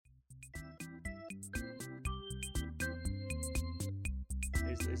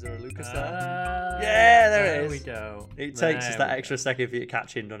Is there a Lucas there? Yeah, there it is. We go. It takes just that extra second for you to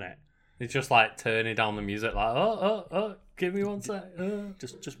catch in, doesn't it? It's just like turning down the music, like give me one sec.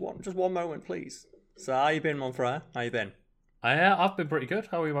 Just one moment, please. So, how you been, Monfrere? How you been? I've been pretty good.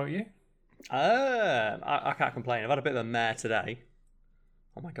 How about you? I can't complain. I've had a bit of a mare today.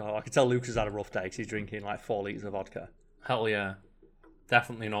 Oh my god, I can tell Lucas has had a rough day because he's drinking like 4 litres of vodka. Hell yeah,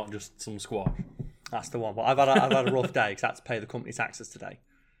 definitely not just some squash. That's the one. But I've had a rough day because I had to pay the company taxes today.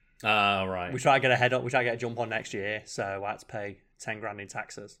 Right. We try to get a head up. We try to get a jump on next year, so I had to pay 10 grand in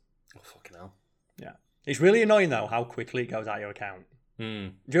taxes. Oh fucking hell. Yeah, it's really annoying though how quickly it goes out of your account.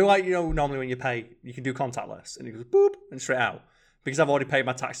 Do you know normally when you pay, you can do contactless and it goes boop and straight out. Because I've already paid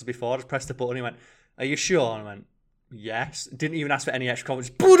my taxes before, I just pressed the button. He went, "Are you sure?" And I went, "Yes." Didn't even ask for any extra comments.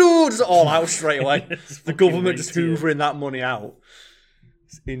 Just all out straight away. The government just hoovering that money out.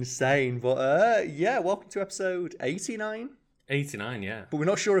 It's insane. But yeah, welcome to episode 89. 89, yeah. But we're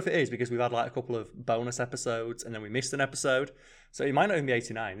not sure if it is because we've had like a couple of bonus episodes and then we missed an episode. So it might not even be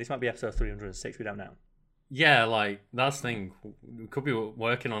 89. This might be episode 306. We don't know. Yeah, like, that's the thing. We could be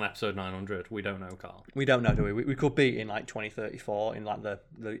working on episode 900. We don't know, Carl. We don't know, do we? We could be in like 2034 in like the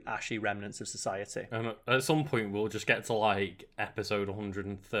ashy remnants of society. And at some point, we'll just get to like episode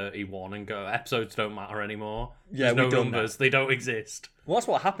 131 and go, episodes don't matter anymore. Yeah, there's no numbers. They don't exist. Well, that's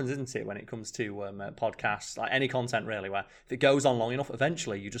what happens, isn't it, when it comes to podcasts, like any content really, where if it goes on long enough,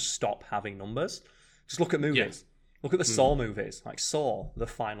 eventually you just stop having numbers. Just look at movies. Yeah. Look at the Saw movies, like Saw, the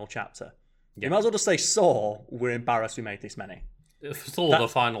final chapter. Yeah. You might as well just say Saw, we're embarrassed we made this many. Saw, the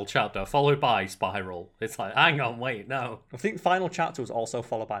final chapter, followed by Spiral. It's like, hang on, wait, no. I think final chapter was also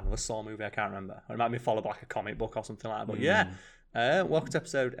followed by another Saw movie, I can't remember. Or it might be followed by like a comic book or something like that. But yeah, welcome to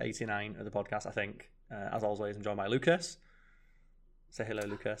episode 89 of the podcast, I think. As always, I'm joined by Lucas. Say hello,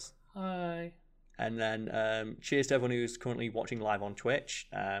 Lucas. Hi. And then cheers to everyone who's currently watching live on Twitch.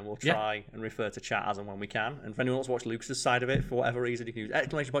 We'll try and refer to chat as and when we can. And if anyone wants to watch Lucas's side of it, for whatever reason, you can use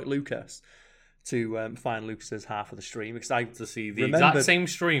exclamation point Lucas to find Lucas's half of the stream. Because I to see the exact same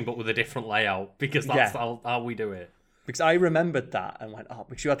stream, but with a different layout. Because that's how we do it. Because I remembered that and went, oh,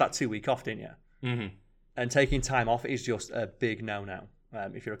 because you had that 2 week off, didn't you? Mm-hmm. And taking time off is just a big no-no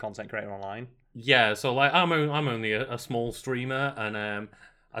if you're a content creator online. Yeah, so like I'm only a small streamer, and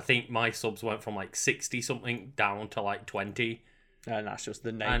I think my subs went from like 60 something down to like 20. And that's just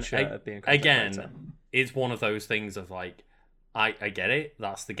the nature of being a content creator. It's one of those things of like, I get it,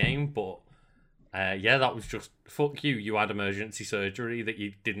 that's the game, but yeah, that was just, fuck you. You had emergency surgery that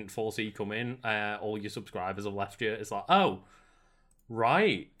you didn't foresee come in. All your subscribers have left you. It's like, oh,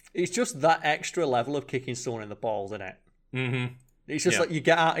 right. It's just that extra level of kicking someone in the balls, isn't it? Mm-hmm. It's just like you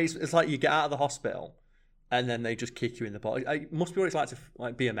get out. It's like you get out of the hospital, and then they just kick you in the butt. It must be what it's like to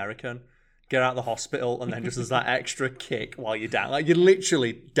be American. Get out of the hospital, and then just as that extra kick while you're down, like you're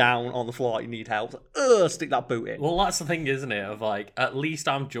literally down on the floor, like you need help. Stick that boot in. Well, that's the thing, isn't it? Of like, at least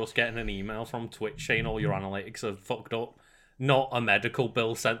I'm just getting an email from Twitch saying all your analytics are fucked up, not a medical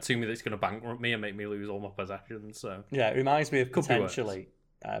bill sent to me that's going to bankrupt me and make me lose all my possessions. So yeah, it reminds me of potentially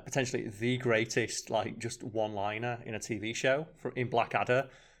the greatest like just one-liner in a TV show in Blackadder,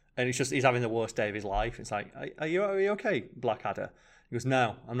 and it's just he's having the worst day of his life. It's like, are you okay, Blackadder? He goes,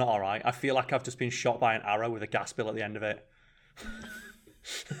 no, I'm not all right. I feel like I've just been shot by an arrow with a gas bill at the end of it.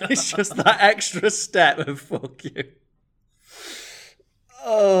 It's just that extra step of fuck you.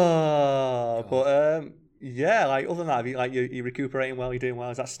 Oh, but yeah, like other than that, you're recuperating well, you're doing well.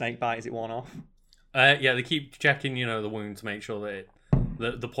 Is that snake bite? Is it worn off? Yeah, they keep checking, the wound to make sure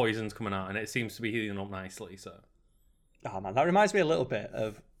that the poison's coming out, and it seems to be healing up nicely. So, oh man, that reminds me a little bit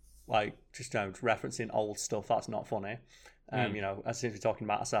of like just referencing old stuff that's not funny. As if we're talking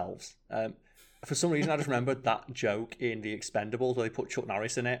about ourselves. For some reason, I just remembered that joke in The Expendables where they put Chuck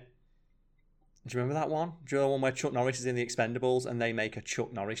Norris in it. Do you remember that one? Do you know the one where Chuck Norris is in The Expendables and they make a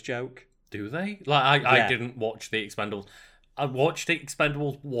Chuck Norris joke? Do they? Like, I didn't watch The Expendables. I watched The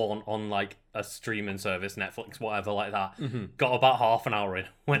Expendables 1 on like a streaming service, Netflix, whatever like that. Mm-hmm. Got about half an hour in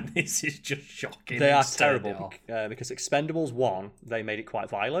when this is just shocking. They are terrible because Expendables 1, they made it quite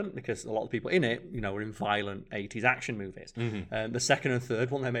violent because a lot of people in it, were in violent 80s action movies. Mm-hmm. The second and third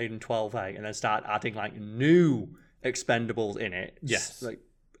one they made in 12A and then started adding like new Expendables in it. Yes. Like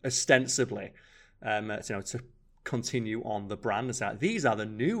ostensibly to continue on the brand and say, like, these are the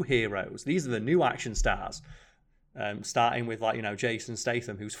new heroes. These are the new action stars. Starting with Jason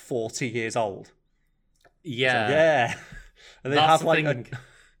Statham, who's 40 years old. Yeah, so, yeah, and they have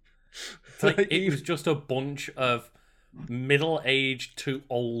it was just a bunch of middle-aged to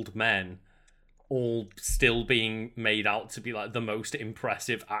old men all still being made out to be like the most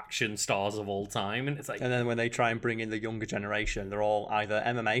impressive action stars of all time, and it's like, and then when they try and bring in the younger generation, they're all either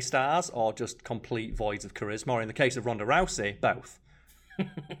MMA stars or just complete voids of charisma. Or in the case of Ronda Rousey, both.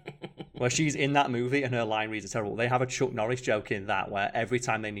 Where she's in that movie and her line reads are terrible. They have a Chuck Norris joke in that where every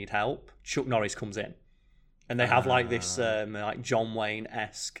time they need help, Chuck Norris comes in, and they have like this like John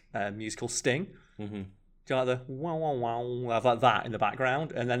Wayne-esque musical sting. Mm-hmm. Do you like the wow wow wow? Have like that in the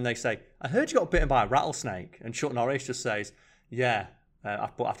background, and then they say, "I heard you got bitten by a rattlesnake," and Chuck Norris just says, "Yeah,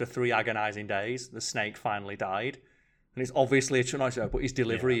 but after 3 agonizing days, the snake finally died." And it's obviously a Chuck Norris joke, but his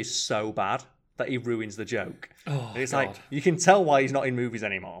delivery is so bad that he ruins the joke. Oh, it's God. like, you can tell why he's not in movies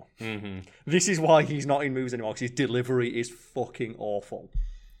anymore. Mm-hmm. This is why he's not in movies anymore, because his delivery is fucking awful.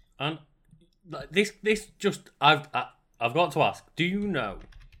 And this just, I've got to ask, do you know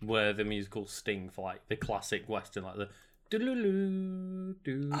where the musical Sting for like the classic Western, like the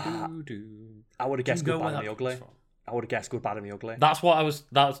I would have guessed Good, Bad and the Ugly. I would have guessed Good, Bad and the Ugly. That's what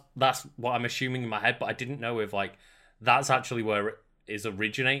I'm assuming in my head, but I didn't know if like that's actually where it is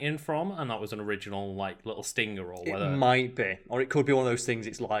originating from, and that was an original like little stinger, or whether it might be, or it could be one of those things.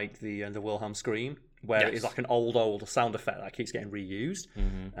 It's like the Wilhelm scream, where it is like an old sound effect that keeps getting reused.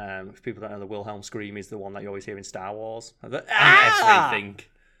 Mm-hmm. If people don't know, the Wilhelm scream is the one that you always hear in Star Wars. And everything.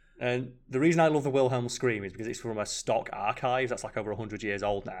 And the reason I love the Wilhelm scream is because it's from a stock archive that's like over 100 years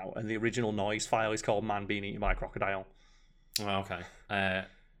old now, and the original noise file is called "Man Being Eaten by a Crocodile." Oh, okay.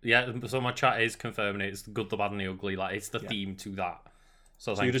 Yeah. So my chat is confirming it's the Good, the Bad, and the Ugly. Like it's the theme to that.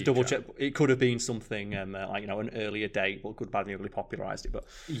 So you just double check. It could have been something like an earlier date, but Good, Bad, and the Ugly popularised it. But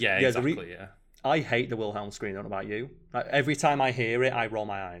yeah, exactly. I hate the Wilhelm scream. I don't know about you. Like, every time I hear it, I roll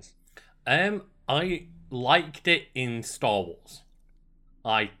my eyes. I liked it in Star Wars.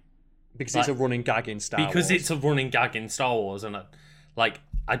 Because it's a running gag in Star Wars. Because it's a running gag in Star Wars, and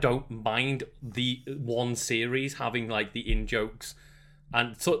I don't mind the one series having like the in jokes,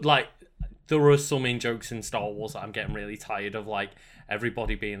 and so like there are some in jokes in Star Wars that I'm getting really tired of, like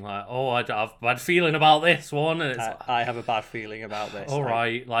everybody being like, "Oh, I have a bad feeling about this one," and it's I have a bad feeling about this. All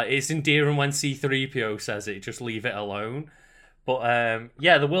right, like it's endearing when C-3PO says it, just leave it alone. But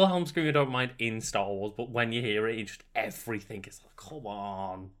yeah, the Wilhelm scream I don't mind in Star Wars, but when you hear it, just everything is like, come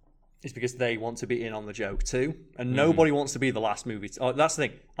on. It's because they want to be in on the joke too, and nobody wants to be the last movie. That's the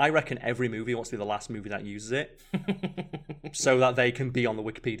thing. I reckon every movie wants to be the last movie that uses it, so that they can be on the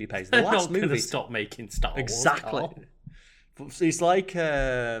Wikipedia page. The last movie. Stop making Star Wars. Exactly. It's like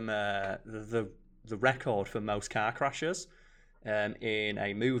the record for most car crashes in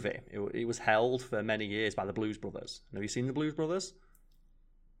a movie. It was held for many years by the Blues Brothers. Have you seen the Blues Brothers?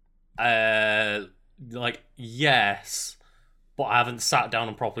 Like yes. But I haven't sat down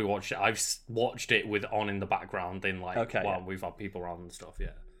and properly watched it. I've watched it with on in the background in like while we've had people around and stuff.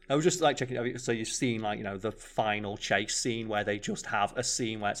 Yeah, I was just like checking. So you've seen like the final chase scene where they just have a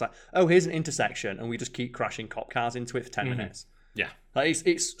scene where it's like, oh, here's an intersection, and we just keep crashing cop cars into it for 10 minutes. Yeah, like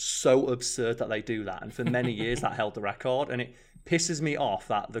it's so absurd that they do that, and for many years that held the record, and it pisses me off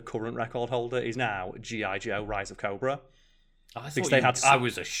that the current record holder is now G.I. Joe: Rise of Cobra. I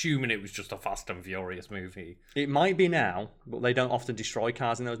was assuming it was just a Fast and Furious movie. It might be now, but they don't often destroy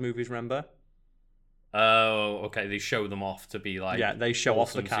cars in those movies, remember? Oh, okay. They show them off to be like... Yeah, they show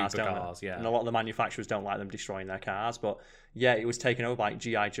off the cars, don't they? Yeah. And a lot of the manufacturers don't like them destroying their cars. But yeah, it was taken over by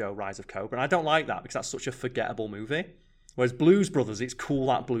G.I. Joe: Rise of Cobra. And I don't like that because that's such a forgettable movie. Whereas Blues Brothers, it's cool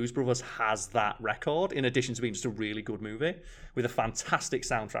that Blues Brothers has that record, in addition to being just a really good movie with a fantastic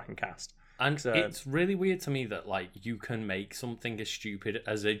soundtrack and cast. And it's really weird to me that like you can make something as stupid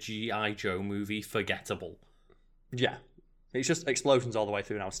as a G.I. Joe movie forgettable. Yeah. It's just explosions all the way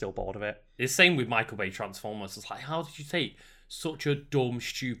through and I was still bored of it. It's the same with Michael Bay Transformers. It's like, how did you take such a dumb,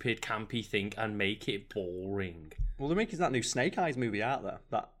 stupid, campy thing and make it boring? Well, they're making that new Snake Eyes movie out there.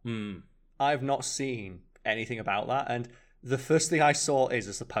 I've not seen anything about that. And the first thing I saw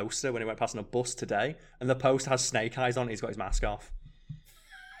is the poster when he went past on a bus today. And the poster has Snake Eyes on it. He's got his mask off.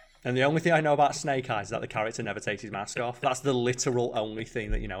 And the only thing I know about Snake Eyes is that the character never takes his mask off. That's the literal only thing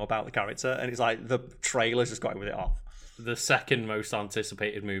that you know about the character. And it's like the trailer's just got him with it off. The second most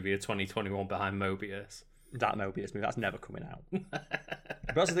anticipated movie of 2021 behind Mobius. That Mobius movie, that's never coming out.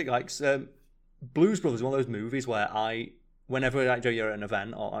 But that's the thing, like, Blues Brothers is one of those movies where whenever like, you're at an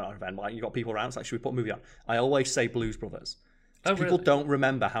event, or not an event, like you've got people around, it's like, should we put a movie on? I always say Blues Brothers. People don't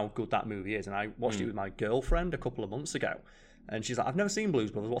remember how good that movie is. And I watched it with my girlfriend a couple of months ago. And she's like, I've never seen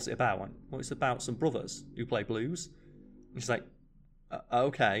Blues Brothers. What's it about? I went, well, it's about some brothers who play blues. And she's like,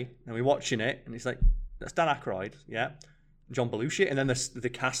 okay. And we're watching it. And it's like, that's Dan Aykroyd, yeah. John Belushi. And then the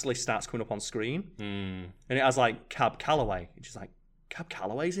cast list starts coming up on screen. And it has like Cab Calloway. And she's like, Cab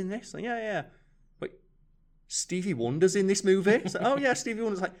Calloway's in this? Like, yeah. Stevie Wonder's in this movie. It's like, oh yeah, Stevie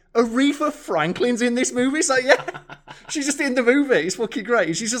Wonder's like, Aretha Franklin's in this movie. It's like, yeah, she's just in the movie. It's fucking great.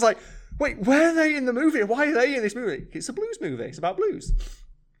 And she's just like, wait, where are they in the movie? Why are they in this movie? It's a blues movie. It's about blues.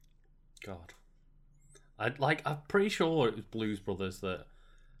 God. I'm pretty sure it was Blues Brothers that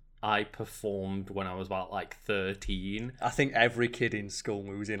I performed when I was about like 13. I think every kid in school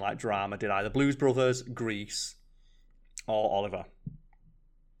who was in like drama did either Blues Brothers, Grease, or Oliver.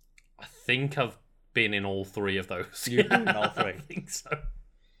 I think I've been in all three of those. You've been in all three? I think so.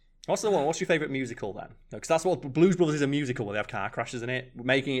 What's the one? What's your favourite musical then? Because that's what Blues Brothers is, a musical where they have car crashes in it,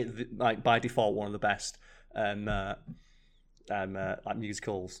 making it like by default one of the best like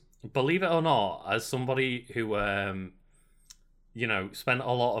musicals. Believe it or not, as somebody who spent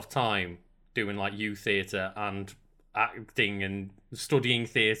a lot of time doing like youth theatre and acting and studying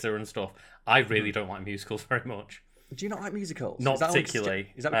theatre and stuff, I really don't like musicals very much. Do you not like musicals? Not particularly.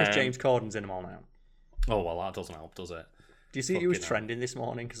 Is that because James Corden's in them all now? Oh, well, that doesn't help, does it? Do you see he was trending this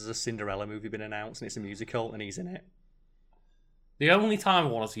morning because there's a Cinderella movie been announced and it's a musical and he's in it? The only time I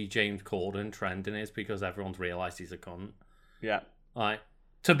want to see James Corden trending is because everyone's realised he's a cunt. Yeah.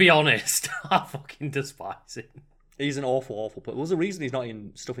 To be honest, I fucking despise him. He's an awful player. There's a reason he's not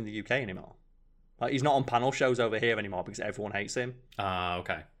in stuff in the UK anymore. Like, he's not on panel shows over here anymore because everyone hates him.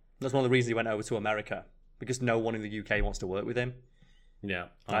 Okay. That's one of the reasons he went over to America, because no one in the UK wants to work with him. Yeah.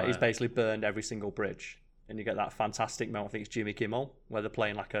 He's basically burned every single bridge. And you get that fantastic moment, I think it's Jimmy Kimmel, where they're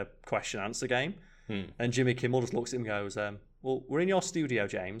playing like a question-answer game. And Jimmy Kimmel just looks at him and goes, well, we're in your studio,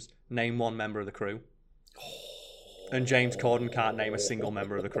 James. Name one member of the crew. And James Corden can't name a single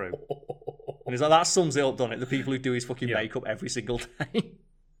member of the crew. And he's like, that sums it up, doesn't it? The people who do his fucking makeup every single day.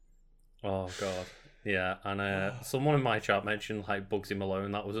 Oh, God. Yeah, and someone in my chat mentioned like Bugsy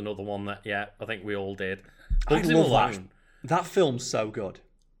Malone. That was another one that, I think we all did. Bugsy Malone. That film's so good.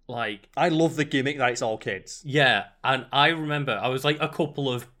 Like, I love the gimmick that it's all kids. Yeah, and I remember I was like a couple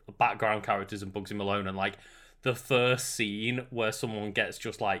of background characters in Bugsy Malone, and like the first scene where someone gets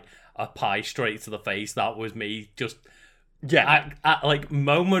just like a pie straight to the face, that was me just at like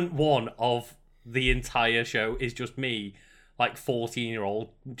moment one of the entire show is just me, like 14-year-old,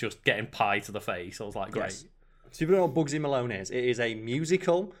 just getting pie to the face. I was like, great. Yes. So if you don't know what Bugsy Malone is, it is a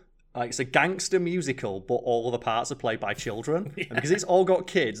musical. It's a gangster musical, but all the parts are played by children. Yeah. And because it's all got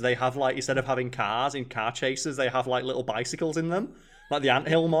kids, they have like, instead of having cars in car chases, they have like little bicycles in them, like the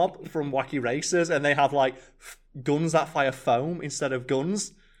Anthill Mob from Wacky Races, and they have like guns that fire foam instead of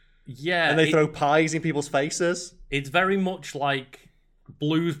guns. Yeah, and they throw pies in people's faces. It's very much like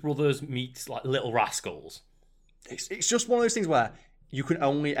Blues Brothers meets like Little Rascals. It's just one of those things where you can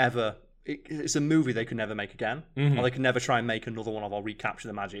only ever. It's a movie they could never make again, or they could never try and make another one of or recapture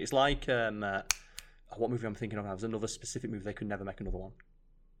the magic. It's like what movie I'm thinking of now? There's another specific movie they could never make another one.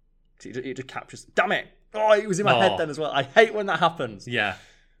 It just captures. Damn it! Oh, it was in my head then as well. I hate when that happens. Yeah,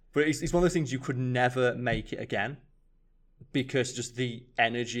 but it's one of those things you could never make it again because just the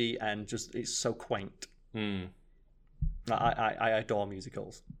energy and just it's so quaint. I adore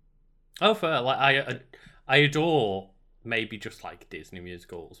musicals. Oh, fair. Like I adore. Maybe just like Disney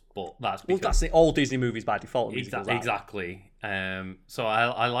musicals, but that's because... Well, that's all Disney movies by default. Exactly. So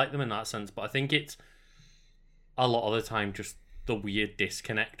I like them in that sense, but I think it's a lot of the time just the weird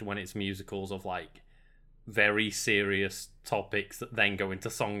disconnect when it's musicals of like very serious topics that then go into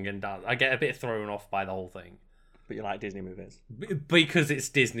song and dance. I get a bit thrown off by the whole thing. But you like Disney movies? Because it's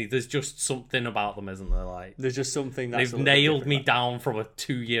Disney. There's just something about them, isn't there? Like there's just something that's... They've nailed me down from a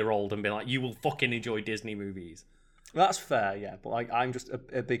 2-year-old and been like, you will fucking enjoy Disney movies. That's fair, yeah, but like I'm just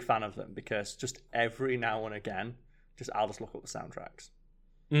a big fan of them because just every now and again, I'll just look up the soundtracks.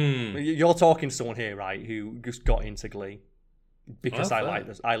 You're talking to someone here, right, who just got into Glee because I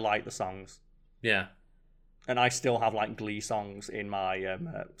like the songs. Yeah, and I still have like Glee songs in my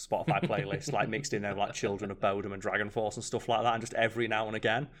Spotify playlist, like mixed in there, like Children of Bodom and Dragon Force and stuff like that. And just every now and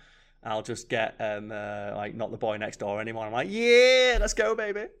again, I'll just get like Not the Boy Next Door anymore. I'm like, yeah, let's go,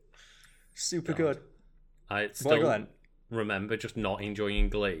 baby. Super good. I still remember just not enjoying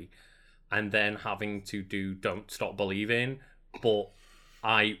Glee and then having to do Don't Stop Believing, but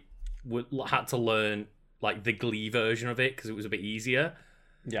I had to learn like the Glee version of it because it was a bit easier.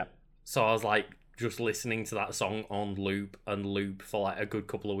 Yeah. So I was like just listening to that song on loop for like a good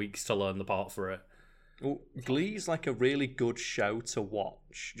couple of weeks to learn the part for it. Well, Glee's like a really good show to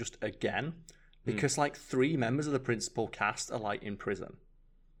watch just again because like 3 members of the principal cast are like in prison.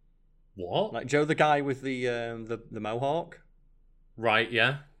 What? Like Joe, the guy with the mohawk, right?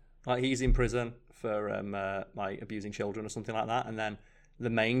 Yeah, like he's in prison for like abusing children or something like that. And then the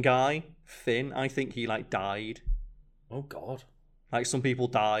main guy, Finn, I think he like died. Oh God! Like some people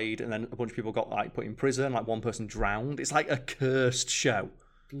died, and then a bunch of people got like put in prison. Like one person drowned. It's like a cursed show.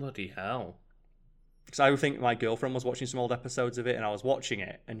 Bloody hell. Because I think my girlfriend was watching some old episodes of it, and I was watching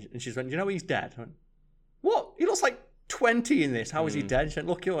it, and she's went, "You know he's dead." I went, "What? He looks like 20 in this. How is he dead?" She went,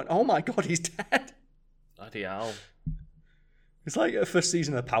 "Look," he went, "Oh my god, he's dead." Bloody hell. It's like the first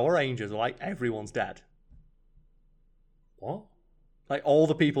season of the Power Rangers, like everyone's dead. What? Like all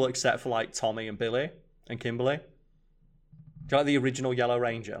the people except for like Tommy and Billy and Kimberly. Do you like the original Yellow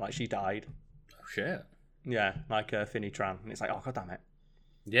Ranger? Like she died. Oh shit. Yeah, like Finny Tran. And it's like, oh god damn it.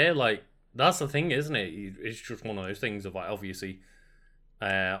 Yeah, like that's the thing, isn't it? It's just one of those things of like, obviously,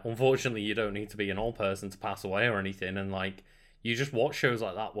 unfortunately, you don't need to be an old person to pass away or anything, and like you just watch shows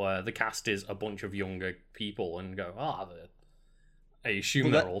like that where the cast is a bunch of younger people and go, I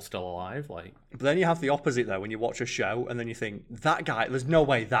assume they're all still alive. Like, but then you have the opposite though when you watch a show and then you think that guy. There's no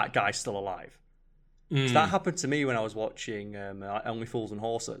way that guy's still alive. So that happened to me when I was watching Only Fools and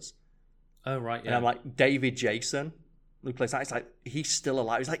Horses. Oh right, yeah. And I'm like, David Jason, who plays that, it's like he's still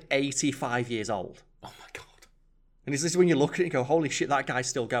alive. He's like 85 years old. Oh my god. And it's just when you look at it and go, holy shit, that guy's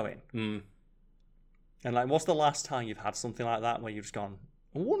still going. Mm. And like, what's the last time you've had something like that where you've just gone,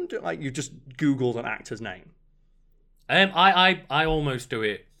 I wonder, like you just Googled an actor's name? I almost do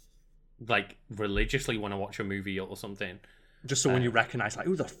it like religiously when I watch a movie or something. Just so when you recognise, like,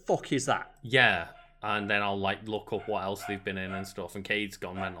 who the fuck is that? Yeah, and then I'll like look up what else they've been in and stuff. And Cade's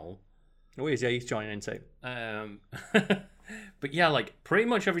gone mental. Oh, he is, yeah, he's joining in too. But yeah, like pretty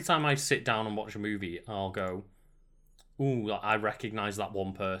much every time I sit down and watch a movie, I'll go, "Ooh, like, I recognise that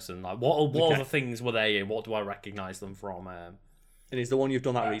one person. Like, what other things were they in? What do I recognise them from?" And is the one you've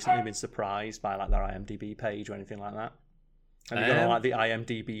done that recently been surprised by like their IMDb page or anything like that? Have you gone on like the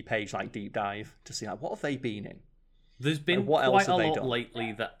IMDb page like deep dive to see like what have they been in? There's been what else quite a have they lot done?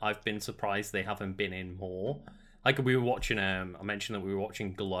 lately that I've been surprised they haven't been in more. Like we were watching, I mentioned that we were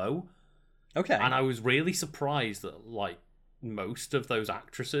watching Glow, Okay. and I was really surprised that like most of those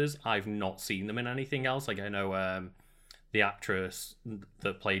actresses, I've not seen them in anything else. Like I know the actress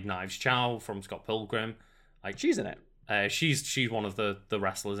that played Knives Chow from Scott Pilgrim, like she's in it. She's one of the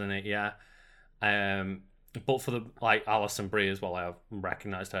wrestlers in it, yeah. But for the like Alison Brie as well, I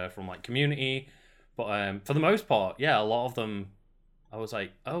recognised her from like Community. But for the most part, yeah, a lot of them, I was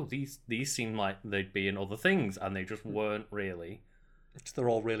like, oh, these seem like they'd be in other things, and they just weren't really. They're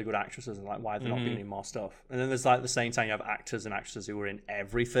all really good actresses, and like why they're not being in more stuff. And then there's like the same time you have actors and actresses who are in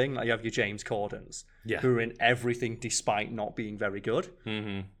everything. Like you have your James Cordens, who are in everything despite not being very good.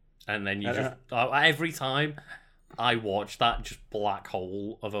 Mm-hmm. And then you just every time I watch that just black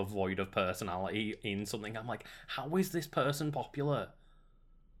hole of a void of personality in something, I'm like, how is this person popular?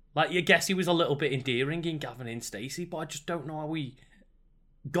 Like, I guess he was a little bit endearing in Gavin and Stacey, but I just don't know how he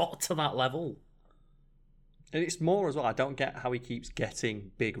got to that level. And it's more as well, I don't get how he keeps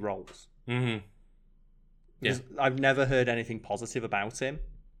getting big roles. Mm-hmm. Yeah. I've never heard anything positive about him.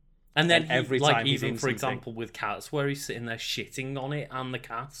 And then every like time he's even in for something, example with Cats, where he's sitting there shitting on it and the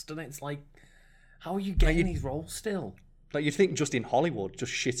cast, and it's like, how are you getting these roles still? Like you'd think just in Hollywood,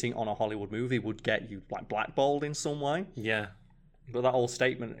 just shitting on a Hollywood movie would get you like blackballed in some way. Yeah. But that whole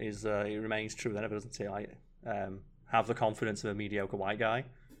statement is it remains true. Then, doesn't it? Like, have the confidence of a mediocre white guy,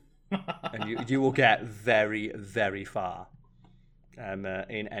 and you will get very, very far in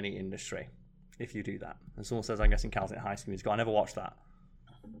any industry if you do that. And someone says, "I'm guessing Cal's in High School Musical." I never watched that.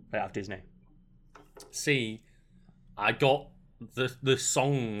 They have Disney. See, I got the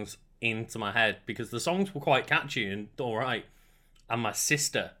songs into my head because the songs were quite catchy and all right, and my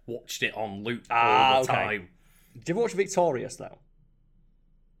sister watched it on loop all the time. Did you ever watch Victorious though?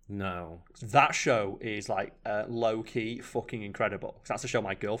 No. That show is like low-key fucking incredible. That's the show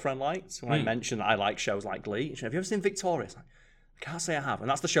my girlfriend liked. When I mentioned that I like shows like Glee, she said, have you ever seen Victorious? I can't say I have. And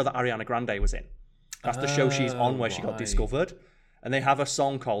that's the show that Ariana Grande was in. That's the show she's on where she got discovered. And they have a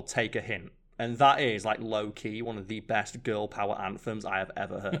song called Take a Hint. And that is like low-key one of the best girl power anthems I have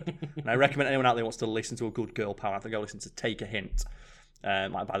ever heard. And I recommend anyone out there who wants to listen to a good girl power anthem, go listen to Take a Hint.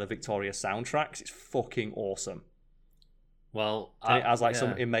 Like by the Victorious soundtracks. It's fucking awesome. Well, and it has like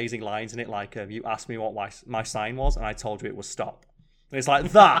some amazing lines in it, like you asked me what my sign was, and I told you it was stop. And it's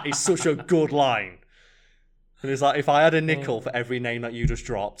like that is such a good line. And it's like if I had a nickel for every name that you just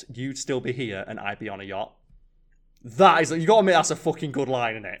dropped, you'd still be here, and I'd be on a yacht. That is, you got to admit, that's a fucking good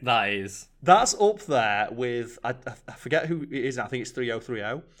line, isn't it? That is. That's up there with I forget who it is. I think it's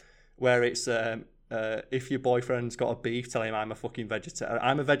 3030, where it's if your boyfriend's got a beef, tell him I'm a fucking vegetarian.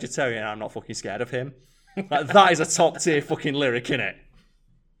 I'm a vegetarian. I'm not fucking scared of him. Like, that is a top tier fucking lyric, innit?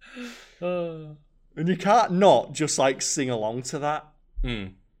 And you can't not just like sing along to that.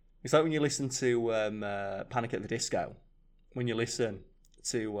 It's like when you listen to Panic at the Disco, when you listen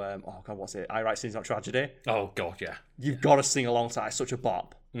to oh god, what's it? I Write Sins Not Tragedy. Oh god, yeah. You've got to sing alongside. It's such a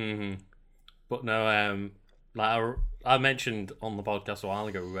bop. But no, like I mentioned on the podcast a while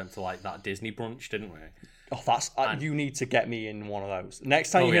ago, we went to like that Disney brunch, didn't we? Oh, that's you need to get me in one of those.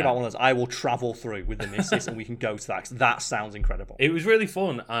 Next time you hear about one of those, I will travel through with the missus and we can go to that. 'Cause that sounds incredible. It was really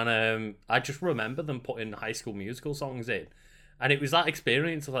fun, and I just remember them putting High School Musical songs in, and it was that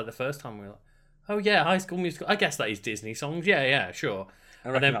experience of like the first time we were like, oh yeah, High School Musical. I guess that is Disney songs. Yeah, sure.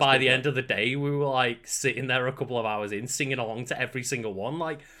 And then by the end of the day, we were like sitting there a couple of hours in, singing along to every single one,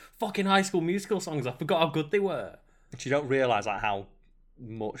 like fucking High School Musical songs. I forgot how good they were. But you don't realise like how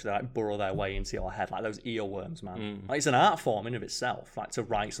much they like burrow their way into your head, like those earworms, man. Like, it's an art form in of itself, like to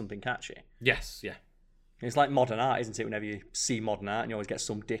write something catchy. Yes, yeah. It's like modern art, isn't it? Whenever you see modern art, and you always get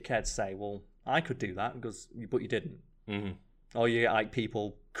some dickhead say, "Well, I could do that," but you didn't. Or you get like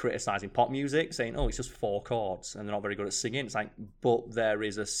people criticising pop music, saying, "Oh, it's just 4 chords and they're not very good at singing." It's like, but there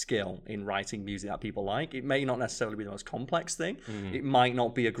is a skill in writing music that people like. It may not necessarily be the most complex thing. It might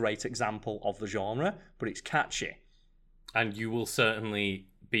not be a great example of the genre, but it's catchy. And you will certainly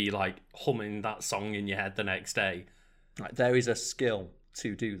be like humming that song in your head the next day. Like, there is a skill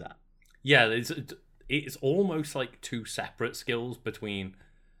to do that. Yeah, it's almost like 2 separate skills between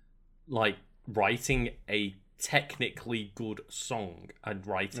like writing a technically good song and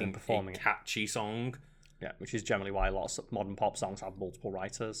writing a catchy song. Yeah, which is generally why lots of modern pop songs have multiple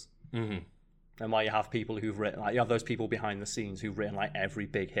writers. And why you have people who've written, like, you have those people behind the scenes who've written like every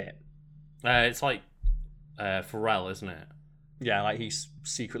big hit. It's like Pharrell, isn't it? Yeah, like he's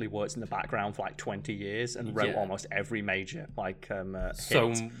secretly worked in the background for like 20 years and wrote almost every major so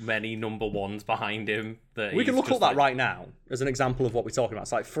hit. Many number ones behind him that we can look up that right now as an example of what we're talking about.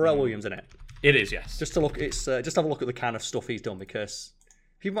 It's like Pharrell Williams, isn't it? It is, yes. Just to look, just have a look at the kind of stuff he's done, because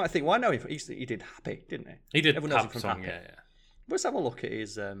people might think, well, I know him. He did Happy, didn't he? He did. Everyone knows him from song, Happy. yeah. Let's have a look at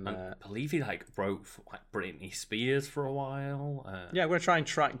his. I believe he like wrote for, like Britney Spears for a while. Yeah, we're gonna try and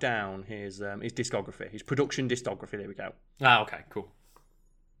track down his discography, his production discography. There we go. Okay, cool.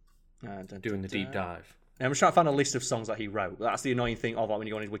 Doing the deep dive. And I'm trying to find a list of songs that he wrote. That's the annoying thing of it when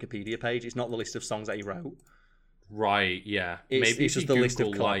you go on his Wikipedia page. It's not the list of songs that he wrote. Right. Yeah. Maybe it's just the list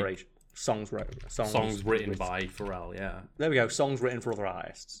of collaboration. Songs written by Pharrell. Yeah. There we go. Songs written for other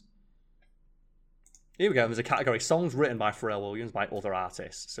artists. Here we go. There's a category: songs written by Pharrell Williams by other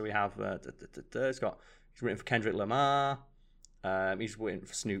artists. So we have he's written for Kendrick Lamar. He's written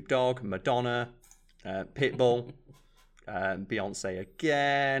for Snoop Dogg, Madonna, Pitbull, Beyonce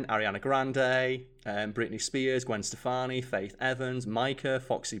again, Ariana Grande, Britney Spears, Gwen Stefani, Faith Evans, Micah,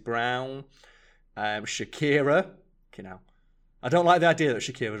 Foxy Brown, Shakira. Okay, now I don't like the idea that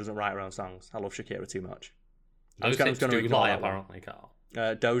Shakira doesn't write her own songs. I love Shakira too much. I'm just going to ignore that apparently, Carl.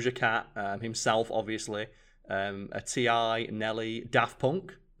 Doja Cat, himself, obviously, a T.I., Nelly, Daft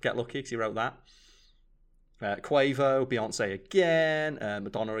Punk, Get Lucky, because he wrote that. Quavo, Beyonce again,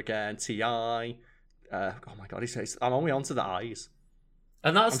 Madonna again, T.I. Oh my God, I'm only on to the eyes.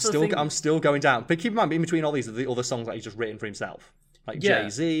 And that's I'm still going down. But keep in mind, in between all these are the other songs that he's just written for himself. Like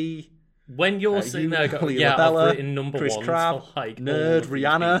Jay-Z. When you're sitting there going, yeah, I've written number Chris one Crabb, for like Nerd,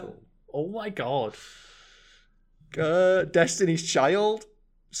 Rihanna. People. Oh my God. Destiny's Child,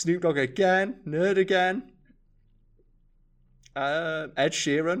 Snoop Dogg again, Nerd again, Ed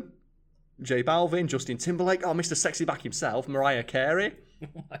Sheeran, J Balvin, Justin Timberlake, Mr. Sexy Back himself, Mariah Carey,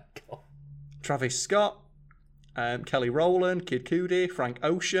 oh my God, Travis Scott, Kelly Rowland, Kid Cudi, Frank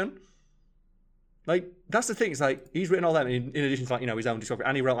Ocean. Like, that's the thing. It's like he's written all them in addition to, like, his own discography,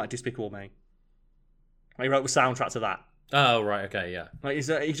 and he wrote like Despicable Me. Like, he wrote the soundtrack to that. Oh right, okay, yeah. Like he's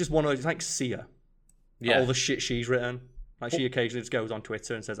just one of those. It's like Sia. Yeah. All the shit she's written. Like, she occasionally just goes on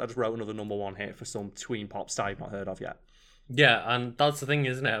Twitter and says, I just wrote another number one hit for some tween pop star I've not heard of yet. Yeah, and that's the thing,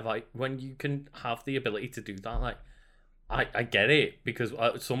 isn't it? Like, when you can have the ability to do that, like, I get it, because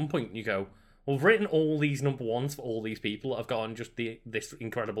at some point you go, well, I've written all these number ones for all these people that have gotten just this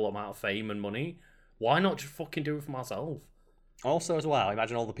incredible amount of fame and money. Why not just fucking do it for myself? Also, as well,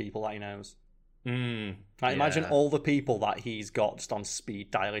 imagine all the people that he knows. Imagine all the people that he's got just on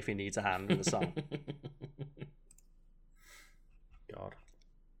speed dial if he needs a hand with a song. God.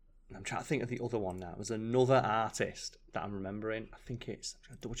 I'm trying to think of the other one now. There's another artist that I'm remembering. I think it's... I'm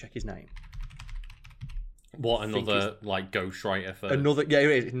going to double check his name. What, another, like, ghostwriter for... Another... Yeah,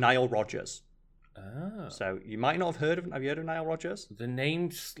 it is. Nile Rodgers. Oh. So, you might not have heard of him. Have you heard of Nile Rodgers? The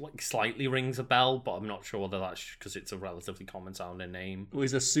name, like, slightly rings a bell, but I'm not sure whether that's because it's a relatively common sounding name. Well,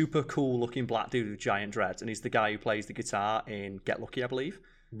 he's a super cool looking black dude with giant dreads, and he's the guy who plays the guitar in Get Lucky, I believe.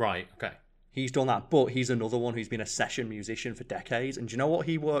 Right, okay. He's done that, but he's another one who's been a session musician for decades. And do you know what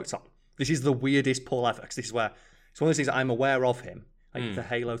he worked on? This is the weirdest pull ever, because this is where It's one of those things that I'm aware of him, like the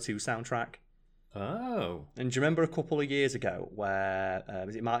Halo 2 soundtrack. Oh. And do you remember a couple of years ago where,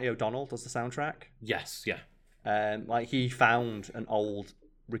 is it Marty O'Donnell does the soundtrack? Yes, yeah. Like he found an old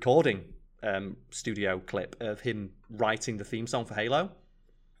recording studio clip of him writing the theme song for Halo.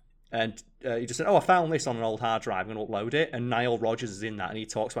 And he just said, I found this on an old hard drive, I'm going to upload it. And Nile Rodgers is in that, and he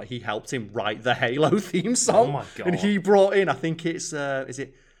talks about he helped him write the Halo theme song. Oh my God. And he brought in, I think it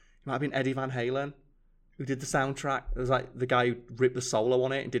might have been Eddie Van Halen who did the soundtrack. It was like the guy who ripped the solo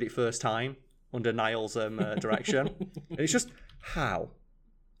on it and did it first time under Niall's direction. And it's just, how?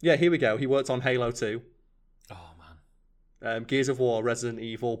 Yeah, here we go. He worked on Halo 2. Oh, man. Gears of War, Resident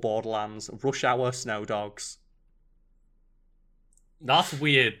Evil, Borderlands, Rush Hour, Snow Dogs. That's a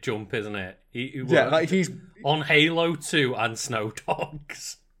weird jump, isn't it? He like he's on Halo 2 and Snow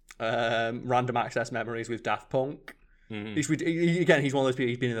Dogs. Random Access Memories with Daft Punk. Mm-hmm. He's one of those people,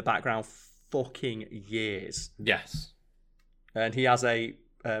 he's been in the background fucking years. Yes. And he has I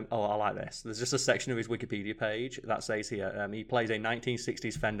like this. There's just a section of his Wikipedia page that says here, he plays a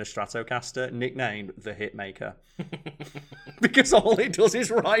 1960s Fender Stratocaster, nicknamed the Hitmaker. Because all it does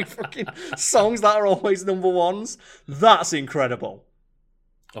is write fucking songs that are always number ones. That's incredible.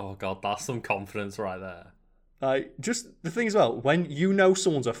 Oh, God, that's some confidence right there. Just the thing as well, when you know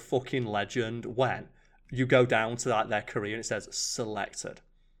someone's a fucking legend, when you go down to their career and it says selected.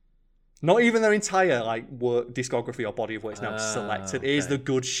 Not even their entire work discography or body of work. No, selected. Okay. It is the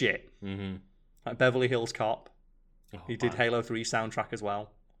good shit. Mm-hmm. Like Beverly Hills Cop. Oh, he did Halo 3 soundtrack as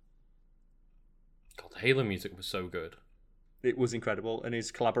well. God, the Halo music was so good. It was incredible. And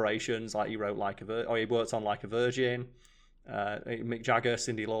his collaborations, he wrote he worked on Like a Virgin, Mick Jagger,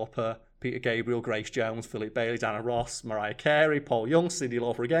 Cyndi Lauper, Peter Gabriel, Grace Jones, Philip Bailey, Diana Ross, Mariah Carey, Paul Young, Cyndi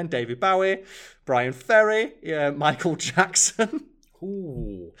Lauper again, David Bowie, Brian Ferry, Michael Jackson.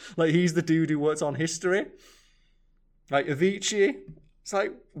 Ooh. He's the dude who worked on History. Avicii. It's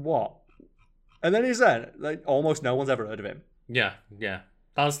what? And then he's there. Almost no one's ever heard of him. Yeah.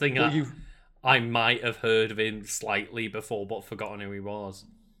 That's the thing. I might have heard of him slightly before, but forgotten who he was.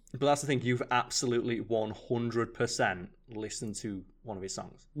 But that's the thing. You've absolutely 100% listened to one of his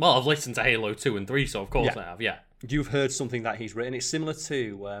songs. Well, I've listened to Halo 2 and 3, so of course I have, yeah. You've heard something that he's written. It's similar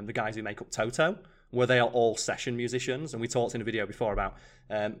to the guys who make up Toto, where they are all session musicians. And we talked in a video before about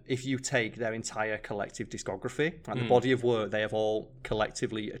if you take their entire collective discography, the body of work they have all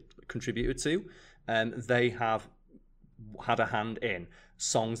collectively contributed to, they have had a hand in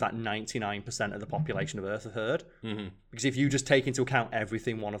songs that 99% of the population of Earth have heard. Mm-hmm. Because if you just take into account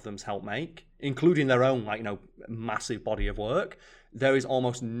everything one of them's helped make, including their own massive body of work, there is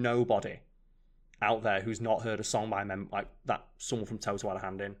almost nobody out there who's not heard a song by that someone from Toto had a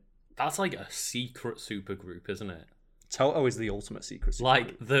hand in. That's like a secret supergroup, isn't it? Toto is the ultimate secret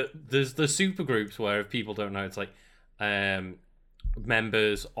supergroup. There's the supergroups where if people don't know, it's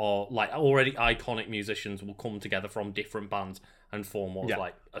members or already iconic musicians will come together from different bands and form what's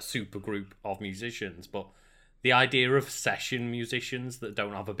a supergroup of musicians. But the idea of session musicians that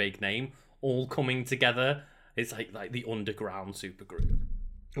don't have a big name all coming together, it's like the underground supergroup.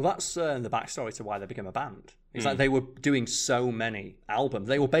 Well, that's the backstory to why they became a band. It's like they were doing so many albums.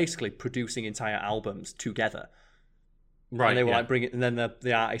 They were basically producing entire albums together. Right. And they were bring it, and then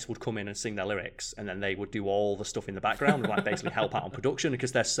the artist would come in and sing their lyrics, and then they would do all the stuff in the background and basically help out on production.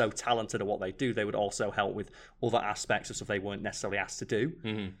 Because they're so talented at what they do, they would also help with other aspects of stuff they weren't necessarily asked to do.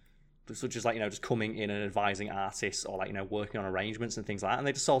 Mm-hmm. Such as just coming in and advising artists or working on arrangements and things like that. And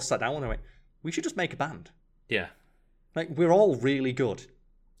they just all sat down and they went, we should just make a band. Yeah. We're all really good.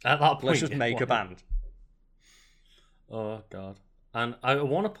 At that point, let's just make a band. Oh, God. And I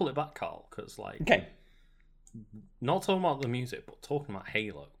want to pull it back, Carl, because, okay. Not talking about the music, but talking about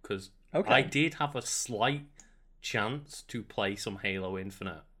Halo, because I did have a slight chance to play some Halo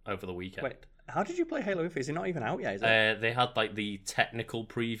Infinite over the weekend. Wait, how did you play Halo Infinite? Is it not even out yet, is it? They had, the technical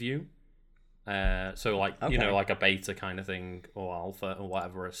preview. So, a beta kind of thing, or alpha, or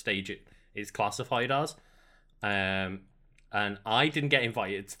whatever a stage it is classified as. And I didn't get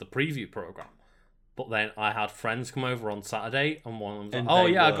invited to the preview program. But then I had friends come over on Saturday, and one of them was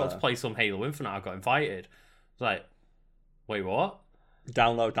like, I got to play some Halo Infinite. I got invited. It's like, wait, what?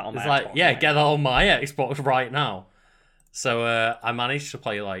 Download that on my Xbox. Get that on my Xbox right now. So I managed to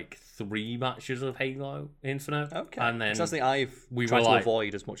play 3 matches of Halo Infinite. Okay. And then something I've tried to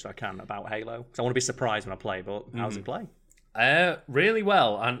avoid as much as I can about Halo. Because I want to be surprised when I play, but how does it play? Really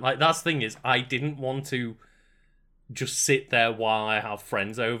well. And that's the thing is, I didn't want to just sit there while I have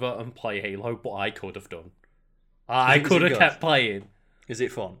friends over and play Halo, but I could have done. I could have kept playing. Is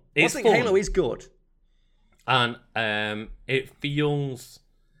it fun? It's fun. Fun. Halo is good. And it feels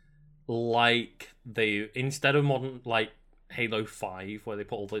like they, instead of modern like Halo 5 where they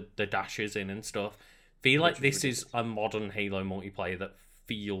put all the dashes in and stuff, feel like this is a modern Halo multiplayer that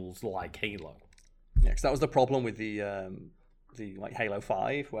feels like Halo. Yeah, because that was the problem with the like Halo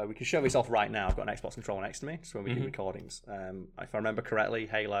 5, where we can show this off right now. I've got an Xbox controller next to me, so when we do recordings. If I remember correctly,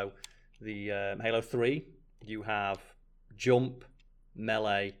 Halo 3, you have jump,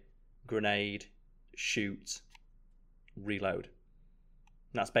 melee, grenade, shoot, reload.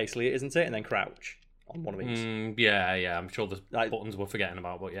 And that's basically it, isn't it? And then crouch on one of these. Yeah. I'm sure the buttons we're forgetting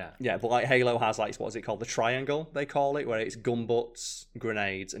about, but yeah. Yeah, but like Halo has like, what is it called? The triangle, they call it, where it's gun butts,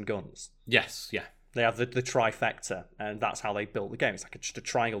 grenades, and guns. Yes, yeah. They have the trifecta, and that's how they built the game. It's like just a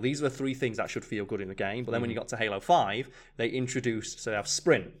triangle. These are the three things that should feel good in the game. But then when you got to Halo 5, they introduced, so they have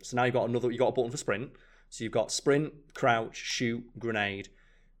sprint. So now you've got a button for sprint. So you've got sprint, crouch, shoot, grenade,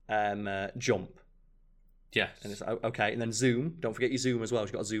 jump. Yes. And it's okay. And then zoom. Don't forget your zoom as well.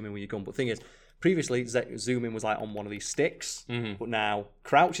 You've got to zoom in with your gun. But the thing is, previously, zooming was like on one of these sticks. But now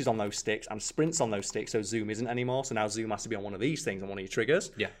crouch is on those sticks and sprint's on those sticks. So zoom isn't anymore. So now zoom has to be on one of these things, on one of your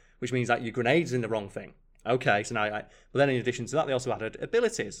triggers. Yeah. Which means that your grenade's in the wrong thing. Okay, so now, but then in addition to that, they also added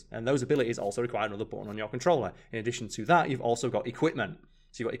abilities. And those abilities also require another button on your controller. In addition to that, you've also got equipment.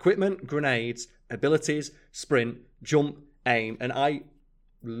 So you've got equipment, grenades, abilities, sprint, jump, aim. And I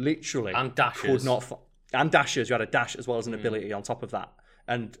literally and dashes. could not... And dashes. You had a dash as well as an ability on top of that.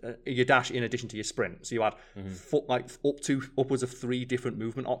 And your dash in addition to your sprint. So you had upwards of 3 different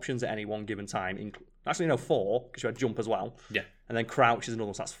movement options at any one given time. Actually, no, 4, because you had jump as well. Yeah. And then crouch is another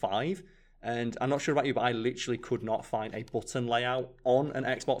one, so that's 5. And I'm not sure about you, but I literally could not find a button layout on an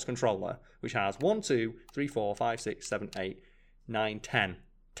Xbox controller which has 1, 2, 3, 4, 5, 6, 7, 8, 9, 10.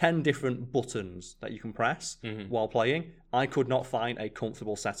 10 different buttons that you can press while playing. I could not find a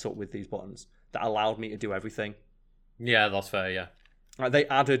comfortable setup with these buttons that allowed me to do everything. Yeah, that's fair, yeah. Like they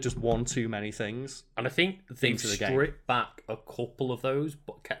added just one too many things. And I think they've stripped back a couple of those,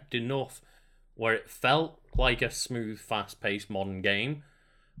 but kept enough where it felt like a smooth, fast-paced modern game.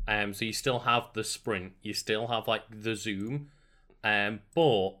 So you still have the sprint, you still have like the zoom,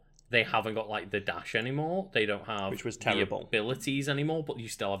 but they haven't got like the dash anymore. They don't have which was terrible. The abilities anymore, but you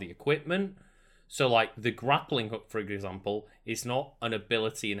still have the equipment. So like the grappling hook, for example, is not an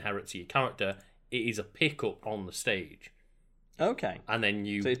ability inherent to your character. It is a pickup on the stage. Okay. And then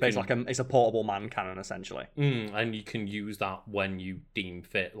you... So it's basically like it's a portable man cannon, essentially. And you can use that when you deem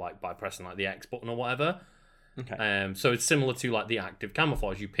fit, like by pressing like the X button or whatever. Okay. So it's similar to like the active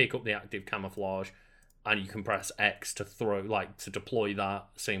camouflage. You pick up the active camouflage and you can press X to throw, like to deploy that.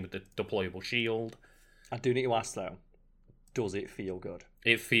 Same with the deployable shield. I do need to ask though, does it feel good?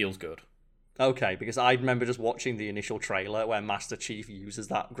 It feels good. Okay, because I remember just watching the initial trailer where Master Chief uses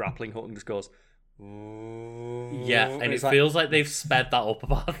that grappling hook and just goes... Yeah, and it feels like they've sped that up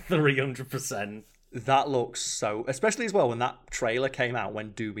about 300%. That looks so... Especially as well when that trailer came out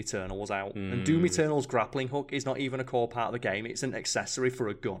when Doom Eternal was out. And Doom Eternal's grappling hook is not even a core part of the game. It's an accessory for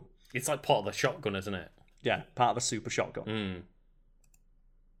a gun. It's like part of the shotgun, isn't it? Yeah, part of a super shotgun.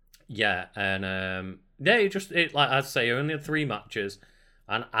 Yeah, and it like I say, only had 3 matches,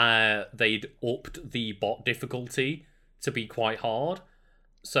 and they'd upped the bot difficulty to be quite hard.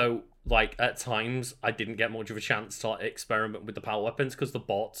 So, like, at times, I didn't get much of a chance to like, experiment with the power weapons because the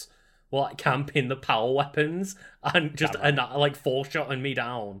bots were like camping the power weapons and just like 4-shotting me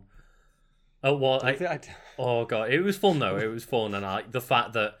down. Oh god, it was fun though. It was fun, and the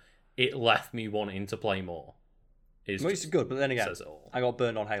fact that it left me wanting to play more. It's good, but then again, I got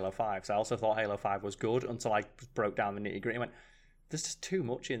burned on Halo 5, so I also thought Halo 5 was good until I broke down the nitty gritty and went, there's just too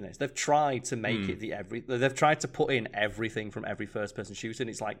much in this. They've tried to make it they've tried to put in everything from every first person shooter, and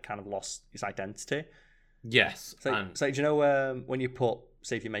it's like kind of lost its identity. Yes. So do you know when you put,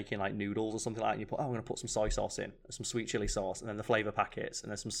 say if you're making like noodles or something like that, and you put, I'm going to put some soy sauce in, some sweet chili sauce, and then the flavour packets,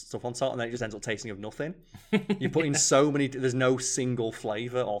 and there's some stuff on top, and then it just ends up tasting of nothing. You put in so many, there's no single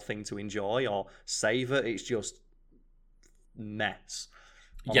flavour or thing to enjoy or savour, it's just mess.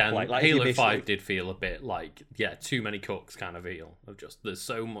 Yeah, and like Halo 5 did feel a bit like, too many cooks kind of feel. Of just, there's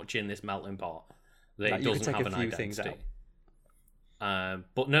so much in this melting pot that it doesn't have an identity.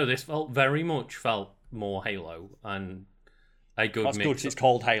 But no, this very much felt more Halo, and a good That's mix. good, 'cause it's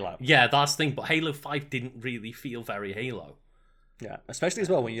called Halo. Yeah, that's the thing, but Halo 5 didn't really feel very Halo. Yeah, especially as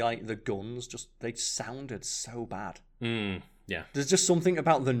well when you like the guns, they sounded so bad. Yeah. There's just something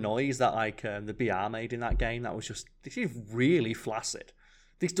about the noise that like the BR made in that game that was just, this is really flaccid.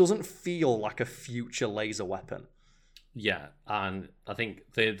 This doesn't feel like a future laser weapon. Yeah, and I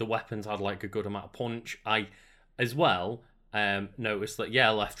think the weapons had like a good amount of punch. I, as well, noticed that,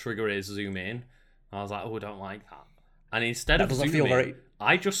 left trigger is zoom in. I was like, I don't like that. And instead that of doesn't zooming, feel very.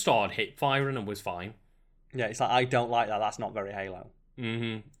 I just started hip firing and was fine. Yeah, it's like I don't like that. That's not very Halo.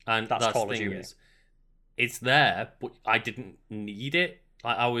 And That's the Call of thing Duty. is, it's there, but I didn't need it.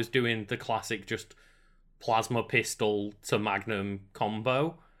 Like I was doing the classic just plasma pistol to magnum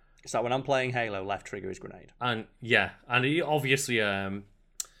combo. It's like when I'm playing Halo, left trigger is grenade. And yeah, and obviously, I've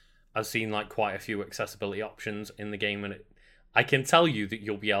seen like quite a few accessibility options in the game, and I can tell you that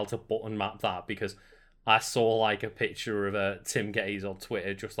you'll be able to button map that because I saw like a picture of Tim Gaze on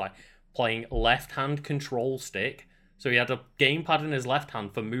Twitter just like playing left hand control stick. So he had a gamepad in his left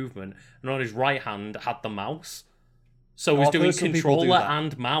hand for movement, and on his right hand had the mouse. So he was doing controller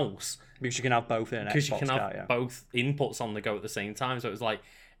and mouse. Because you can have both in an Xbox. Because you can have both inputs on the go at the same time. So it was like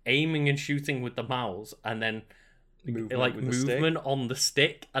aiming and shooting with the mouse, and then movement on the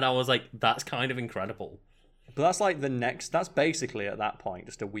stick. And I was like, that's kind of incredible. But that's like that's basically at that point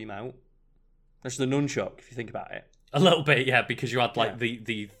just a Wiimote. That's the nunchuck, if you think about it. A little bit, yeah, because you had like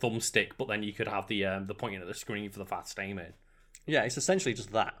the thumbstick, but then you could have the pointing at the screen for the fast aiming. Yeah, it's essentially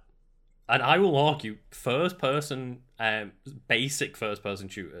just that. And I will argue, basic first person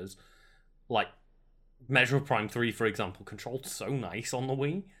shooters, like Metroid Prime 3, for example, controlled so nice on the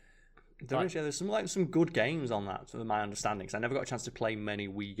Wii. There's some good games on that, to my understanding. Because I never got a chance to play many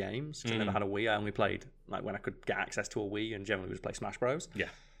Wii games. Because I never had a Wii. I only played like when I could get access to a Wii, and generally just play Smash Bros. Yeah.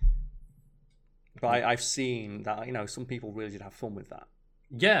 But I've seen that some people really did have fun with that.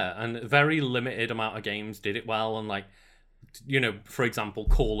 Yeah, and a very limited amount of games did it well, and like, for example,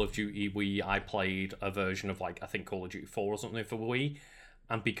 Call of Duty Wii, I played a version of like I think Call of Duty 4 or something for Wii,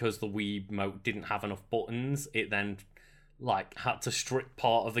 and because the Wii Remote didn't have enough buttons, it then like had to strip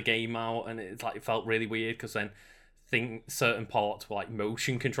part of the game out, and it felt really weird because then certain parts were like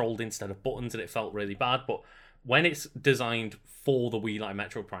motion controlled instead of buttons, and it felt really bad. But when it's designed for the Wii, like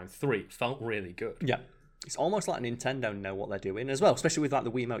Metroid Prime 3, it felt really good. Yeah. It's almost like Nintendo know what they're doing as well, especially with like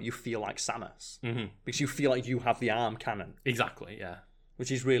the Wiimote. You feel like Samus because you feel like you have the arm cannon. Exactly, yeah. Which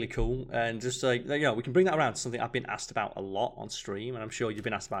is really cool, and just like we can bring that around to something I've been asked about a lot on stream, and I'm sure you've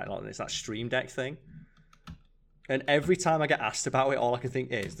been asked about it a lot. And it's that Stream Deck thing. And every time I get asked about it, all I can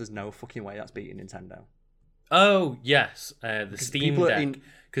think is, "There's no fucking way that's beating Nintendo." Oh yes, the Steam Deck.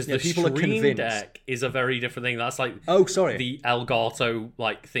 Because the Stream Deck is a very different thing. That's like the Elgato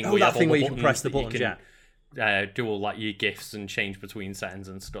like thing. That thing where you can press the buttons. Do all like your GIFs and change between settings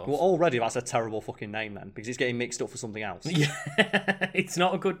and stuff. Well, already that's a terrible fucking name then, because it's getting mixed up for something else. Yeah, it's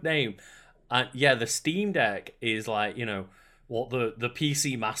not a good name. And yeah, the Steam Deck is like what the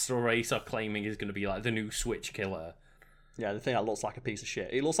PC Master Race are claiming is going to be like the new Switch killer. Yeah, the thing that looks like a piece of shit.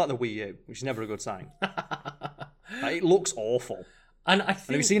 It looks like the Wii U, which is never a good sign. It looks awful. And I think...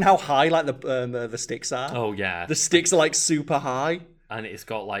 Have you seen how high like the sticks are? Oh yeah, the sticks are like super high, and it's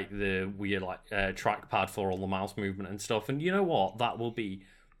got like the weird like trackpad for all the mouse movement and stuff. And you know what? That will be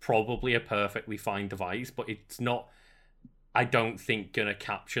probably a perfectly fine device, but it's not. I don't think gonna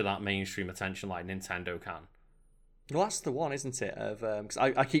capture that mainstream attention like Nintendo can. Well, that's the one, isn't it? Of because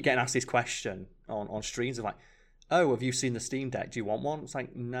I keep getting asked this question on streams of like, oh, have you seen the Steam Deck? Do you want one? It's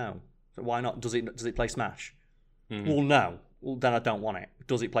like, no. So why not? Does it play Smash? Mm-hmm. Well, no. Well, then I don't want it.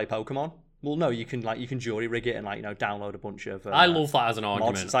 Does it play Pokemon? Well, no. You can jury rig it and download a bunch of. I love that as an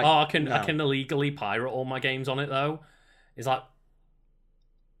argument. Like, I can illegally pirate all my games on it though. It's like,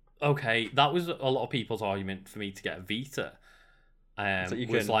 okay, that was a lot of people's argument for me to get a Vita. So you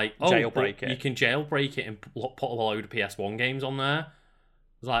was can like, jailbreak it. You can jailbreak it and put a load of PS1 games on there.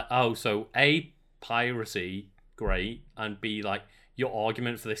 It's like, oh, so A, piracy, great, and B, like, your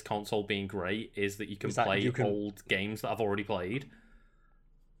argument for this console being great is that you can play old games that I've already played.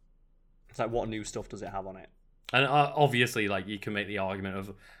 It's like, what new stuff does it have on it? And obviously, like, you can make the argument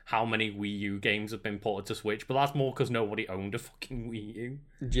of how many Wii U games have been ported to Switch, but that's more because nobody owned a fucking Wii U.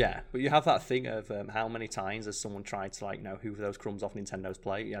 Yeah, but you have that thing of how many times has someone tried to, hoover those crumbs off Nintendo's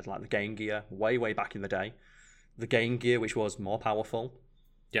plate? You had, the Game Gear, way, way back in the day. The Game Gear, which was more powerful.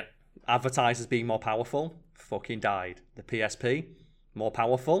 Yep. Advertisers being more powerful, fucking died. The PSP, more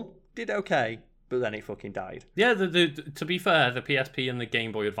powerful, did okay, but then it fucking died. Yeah, to be fair, the PSP and the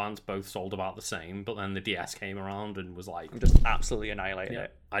Game Boy Advance both sold about the same, but then the DS came around and was like... just absolutely annihilated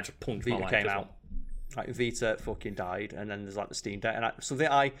it. I just punched Vita my life came out. Vita fucking died, and then there's the Steam Deck. And something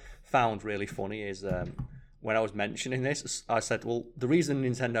I found really funny is when I was mentioning this, I said, well, the reason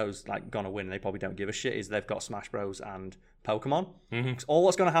Nintendo's gonna win, and they probably don't give a shit, is they've got Smash Bros and Pokemon. Mm-hmm. 'Cause all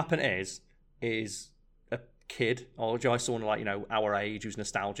that's gonna happen is a kid or just someone our age who's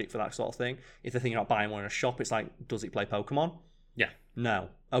nostalgic for that sort of thing, if they're thinking about buying one in a shop, it's like, does it play Pokemon? Yeah. No.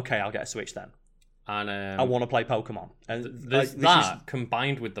 Okay, I'll get a Switch then. And I want to play Pokemon. And there's that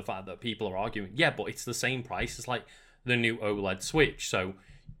combined with the fact that people are arguing, yeah, but it's the same price. It's like, the new OLED Switch, so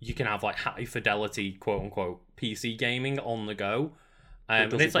you can have like high fidelity, quote unquote, PC gaming on the go.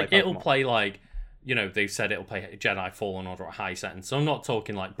 And it's like it'll play like, you know, they've said it'll play Jedi Fallen Order at high settings. So I'm not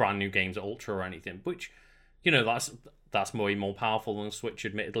talking like brand new games at Ultra or anything, which, you know, that's way more powerful than Switch,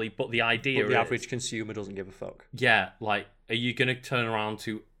 admittedly. But the idea, the average consumer doesn't give a fuck. Yeah, like, are you gonna turn around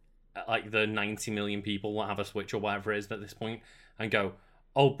to like the 90 million people that have a Switch or whatever it is at this point and go,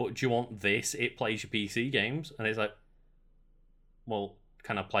 oh, but do you want this? It plays your PC games, and it's like, well,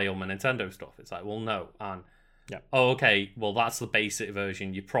 can I play all my Nintendo stuff? It's like, well, no. And oh, okay, well, that's the basic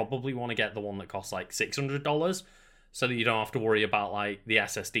version. You probably want to get the one that costs like $600 so that you don't have to worry about like the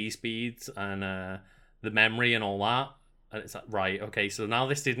SSD speeds and the memory and all that. And it's like, right, okay, so now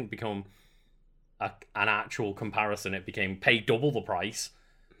this didn't become an actual comparison. It became pay double the price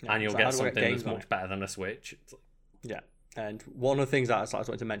and you'll get something that's much better than a Switch. It's like, yeah. And one of the things that I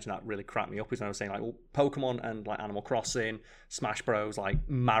wanted to mention that really cracked me up is when I was saying, like, well, Pokemon and like Animal Crossing, Smash Bros, like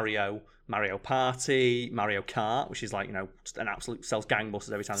Mario Party, Mario Kart, which is like, you know, just an absolute sells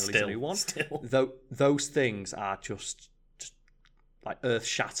gangbusters every time they release a new one. Those things are just like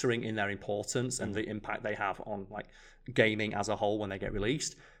earth-shattering in their importance and the impact they have on like gaming as a whole when they get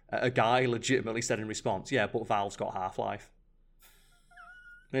released. A guy legitimately said in response, yeah, but Valve's got Half-Life.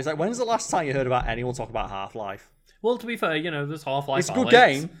 And it's like, when's the last time you heard about anyone talk about Half-Life? Well, to be fair, you know, there's Half-Life. It's a good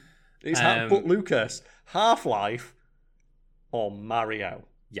game. But Lucas, Half-Life or Mario.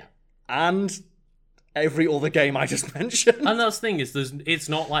 Yeah. And every other game I just mentioned. And that's the thing, is it's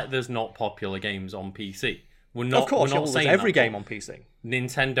not like there's not popular games on PC. We're not, of course, we're not saying every that, game on PC.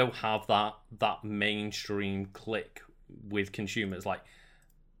 Nintendo have that mainstream click with consumers. Like,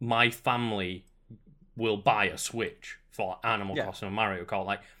 my family will buy a Switch for Animal Crossing and Mario Kart.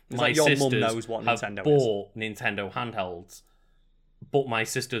 Like, my your sisters mum knows what Nintendo have bought Nintendo handhelds, but my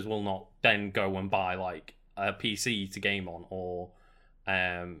sisters will not then go and buy like a PC to game on, or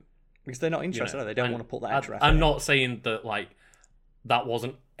because they're not interested. You know, they don't want to put that extra effort. I'm not saying that like that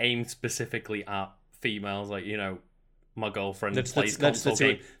wasn't aimed specifically at females. Like, you know, my girlfriend plays console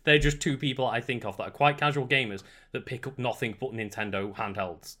game. They're just two people I think of that are quite casual gamers that pick up nothing but Nintendo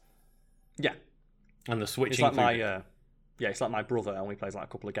handhelds. Yeah, and the Switch. It's like it's like my brother only plays like a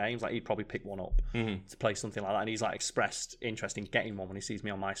couple of games. Like, he'd probably pick one up to play something like that, and he's like expressed interest in getting one when he sees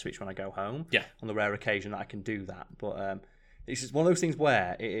me on my Switch when I go home. Yeah, on the rare occasion that I can do that. But it's just one of those things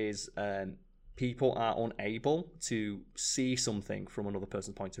where it is people are unable to see something from another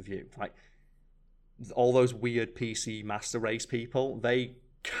person's point of view. Like, all those weird PC master race people, they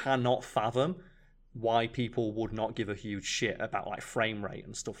cannot fathom why people would not give a huge shit about like frame rate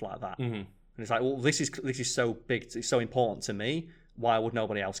and stuff like that. And it's like, well, this is so big, it's so important to me. Why would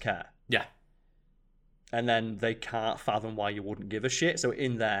nobody else care? Yeah. And then they can't fathom why you wouldn't give a shit. So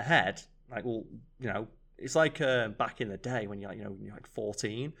in their head, like, well, you know, it's like back in the day when you're like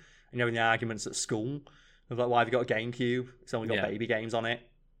 14 and you're having the arguments at school of like, why have you got a GameCube? It's only got baby games on it.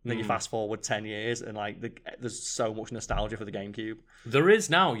 And then you fast forward 10 years and like there's so much nostalgia for the GameCube. There is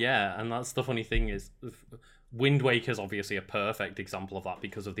now, yeah. And that's the funny thing is, Wind Waker's obviously a perfect example of that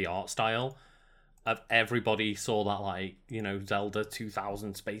because of the art style. Everybody saw that, like, you know, Zelda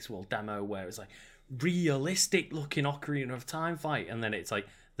 2000 Space World demo where it's like realistic looking Ocarina of Time fight, and then it's like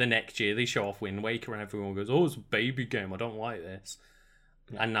the next year they show off Wind Waker and everyone goes, oh, it's a baby game, I don't like this.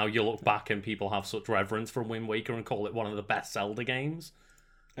 Yeah. And now you look back and people have such reverence for Wind Waker and call it one of the best Zelda games.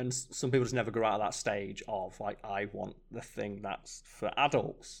 And some people just never grow out of that stage of like, I want the thing that's for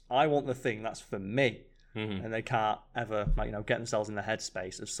adults, I want the thing that's for me. And they can't ever, like, you know, get themselves in the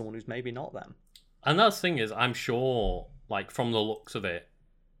headspace of someone who's maybe not them. And that's the thing is, I'm sure, like, from the looks of it,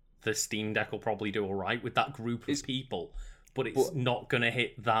 the Steam Deck will probably do all right with that group of people, but it's not going to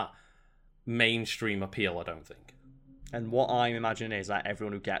hit that mainstream appeal, I don't think. And what I'm imagining is that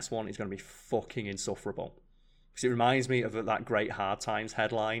everyone who gets one is going to be fucking insufferable. Because it reminds me of that great Hard Times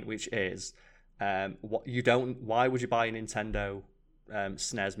headline, which is, why would you buy a Nintendo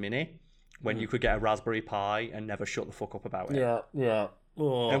SNES Mini when you could get a Raspberry Pi and never shut the fuck up about it? Yeah.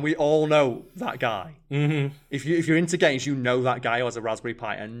 Oh. And we all know that guy. If you're into games, you know that guy who has a Raspberry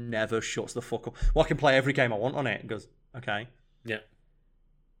Pi and never shuts the fuck up. Well, I can play every game I want on it. And goes, okay. Yeah.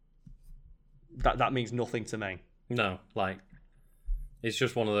 That means nothing to me. No, like, it's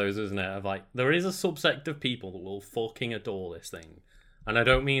just one of those, isn't it? Of like, there is a subsect of people that will fucking adore this thing, and I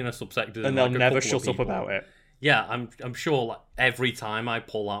don't mean a subsect, and they'll never shut up about it. Yeah, I'm sure. Like, every time I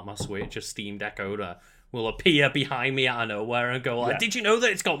pull out my Switch, a Steam Deck owner will appear behind me out of nowhere and go, like, "Did you know that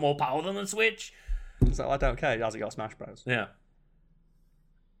it's got more power than the Switch?" So I don't care. Has it got Smash Bros? Yeah.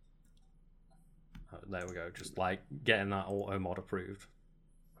 Oh, there we go. Just like getting that auto mod approved.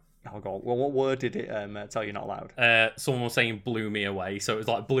 Oh god, well, what word did it tell you not allowed? Someone was saying blew me away, so it was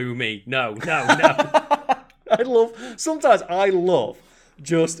like blew me. No. Sometimes I love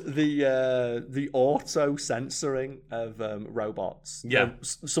just the auto censoring of robots. Yeah.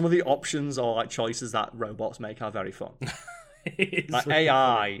 Some of the options or like choices that robots make are very fun. Like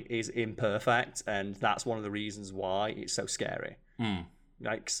AI is imperfect, and that's one of the reasons why it's so scary.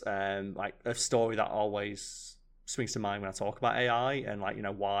 Like a story that always springs to mind when I talk about AI, and like, you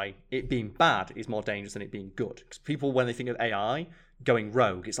know, why it being bad is more dangerous than it being good. Because people, when they think of AI going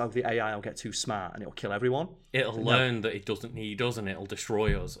rogue, it's like the AI will get too smart and it'll kill everyone. It'll learn that it doesn't need us, and it'll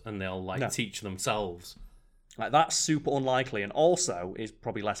destroy us, and they'll teach themselves. Like, that's super unlikely, and also is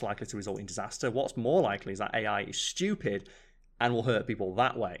probably less likely to result in disaster. What's more likely is that AI is stupid and will hurt people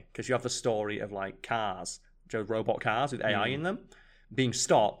that way. Because you have the story of like cars, robot cars with AI in them, being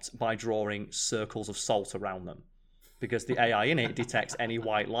stopped by drawing circles of salt around them. Because the AI in it detects any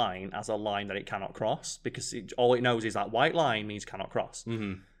white line as a line that it cannot cross. Because all it knows is that white line means cannot cross.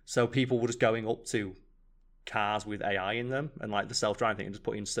 So people were just going up to cars with AI in them and like the self-driving thing and just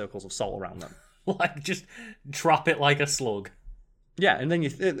putting circles of salt around them. Like, just trap it like a slug. Yeah, and then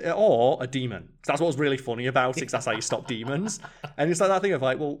or a demon. That's what's really funny about it, 'cause that's how you stop demons. And it's like that thing of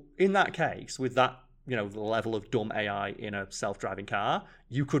like, well, in that case, with that, you know, the level of dumb AI in a self-driving car,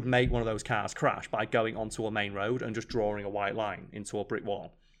 you could make one of those cars crash by going onto a main road and just drawing a white line into a brick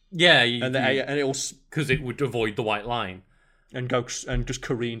wall. Yeah, and it'll, because it would avoid the white line and go and just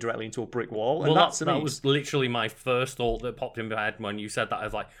careen directly into a brick wall. And well, that was literally my first thought that popped in my head when you said that. I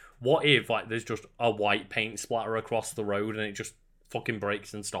was like, what if like there's just a white paint splatter across the road and it just fucking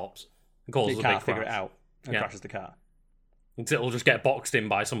breaks and stops and causes a big crash. Figure it out and crashes the car. It'll just get boxed in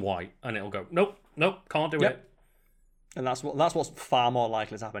by some white, and it'll go, nope, can't do it. And that's what's far more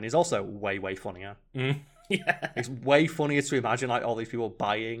likely to happen. It's also way funnier. Yeah, it's way funnier to imagine like all these people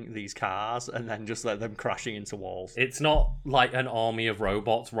buying these cars and then just let them crashing into walls. It's not like an army of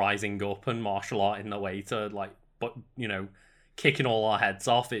robots rising up and martial art in the way to like, but you know, kicking all our heads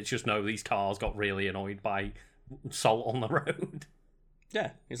off. It's just no, these cars got really annoyed by salt on the road.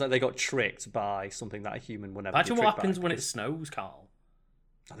 Yeah, it's like they got tricked by something that a human would never. Imagine what happens when it snows, Carl.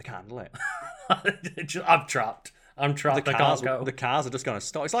 Oh, they can't handle it. I'm trapped. I can't go. The cars are just going to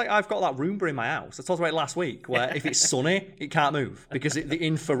stop. It's like I've got that Roomba in my house. I talked about it last week, where if it's sunny, it can't move because the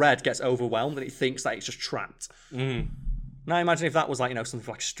infrared gets overwhelmed and it thinks that it's just trapped. Now imagine if that was like, you know, something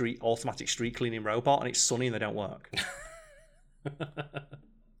like automatic street cleaning robot, and it's sunny and they don't work.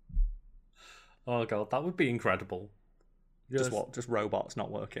 Oh god, that would be incredible. Just robots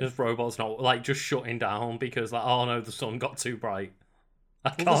not working. Just robots not like just shutting down because like, oh no, the sun got too bright.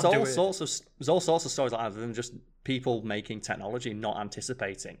 There's all sorts of stories like that than just people making technology not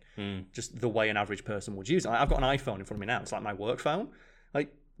anticipating just the way an average person would use it. Like, I've got an iPhone in front of me now. It's like my work phone.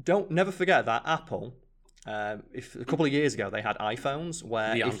 Like, never forget that Apple. If a couple of years ago they had iPhones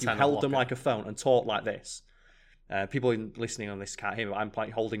where if you held them like a phone and talked like this, people listening on this can't hear me. But I'm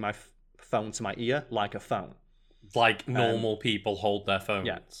like holding my phone to my ear like a phone. Like normal people hold their phones.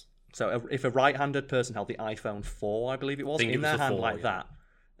 Yeah. So if a right-handed person held the iPhone 4, I believe it was, in their hand like that,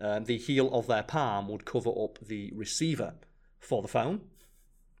 the heel of their palm would cover up the receiver for the phone,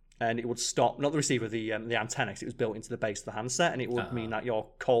 and it would stop, not the receiver, the antenna, because it was built into the base of the handset, and it would mean that your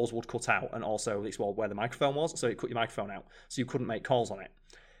calls would cut out, and also it's where the microphone was, so it cut your microphone out, so you couldn't make calls on it.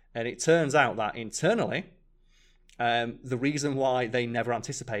 And it turns out that internally, the reason why they never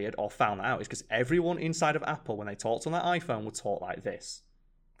anticipated or found that out is because everyone inside of Apple, when they talked on their iPhone, would talk like this.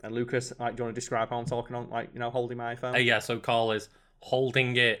 And Lucas, like, do you want to describe how I'm talking on, like, you know, holding my iPhone? Yeah, so Carl is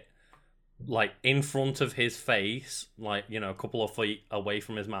holding it, like, in front of his face, like, you know, a couple of feet away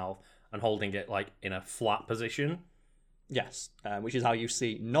from his mouth, and holding it, like, in a flat position. Yes, which is how you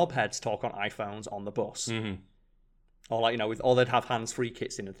see knobheads talk on iPhones on the bus. Or, like, you know, or they'd have hands-free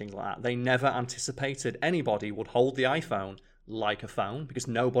kits in and things like that. They never anticipated anybody would hold the iPhone like a phone, because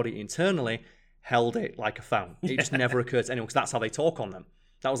nobody internally held it like a phone. It just never occurred to anyone, because that's how they talk on them.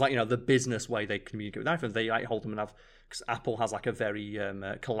 That was like, you know, the business way they communicate with iPhones. They like hold them and have, because Apple has like a very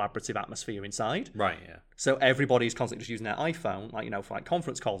collaborative atmosphere inside. Right, yeah. So everybody's constantly just using their iPhone, like, you know, for like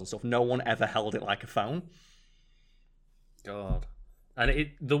conference calls and stuff. No one ever held it like a phone. God. And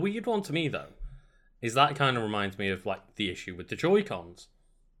the weird one to me, though, is that kind of reminds me of like the issue with the Joy-Cons,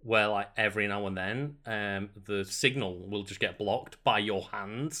 where like every now and then the signal will just get blocked by your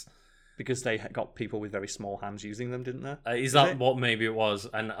hands. Because they got people with very small hands using them, didn't they? Is that what maybe it was?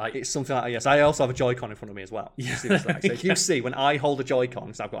 And it's something like, yes, I also have a Joy-Con in front of me as well. Yeah. So if you see, when I hold a Joy-Con,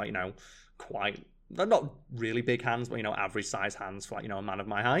 because I've got, you know, they're not really big hands, but, you know, average size hands for, like, you know, a man of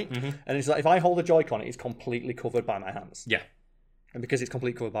my height. And it's like, if I hold a Joy-Con, it is completely covered by my hands. Yeah. And because it's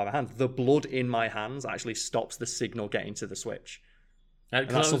completely covered by my hands, the blood in my hands actually stops the signal getting to the Switch. And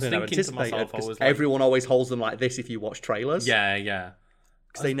that's something I anticipated, because everyone always holds them like this if you watch trailers. Yeah.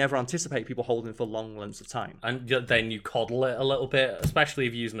 Because they never anticipate people holding them for long lengths of time. And then you coddle it a little bit, especially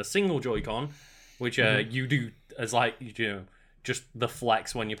if you're using a single Joy-Con, which you do as like, just the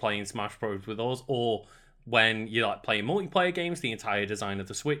flex when you're playing Smash Bros. With us, or when you're like playing multiplayer games. The entire design of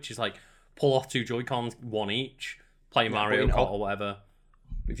the Switch is like pull off 2 Joy-Cons, one each, play Mario Kart or whatever.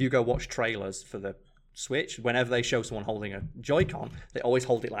 If you go watch trailers for the Switch, whenever they show someone holding a Joy-Con, they always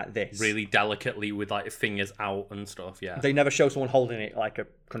hold it like this, really delicately with like fingers out and stuff. Yeah, they never show someone holding it like a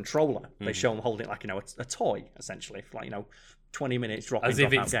controller. They show them holding it like a toy, essentially, for like 20 minutes dropping as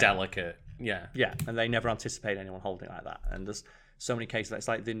if it's delicate. Yeah, and they never anticipate anyone holding it like that. And there's so many cases. It's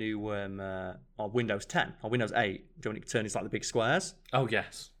like the new on Windows 10 or Windows 8. Do you want to turn it's like the big squares? Oh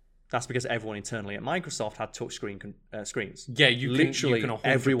yes. That's because everyone internally at Microsoft had touchscreen screens. Yeah, you can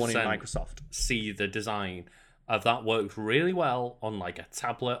everyone in Microsoft see the design of that works really well on like a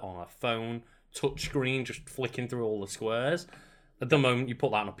tablet, on a phone, touchscreen, just flicking through all the squares. At the moment, you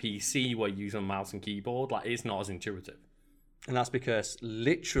put that on a PC where you use a mouse and keyboard, like it's not as intuitive. And that's because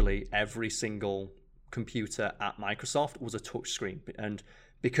literally every single computer at Microsoft was a touchscreen, and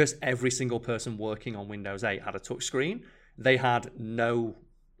because every single person working on Windows 8 had a touchscreen, they had no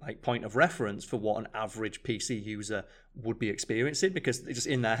point of reference for what an average PC user would be experiencing, because it's just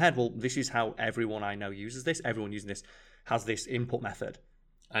in their head, well, this is how everyone I know uses this. Everyone using this has this input method.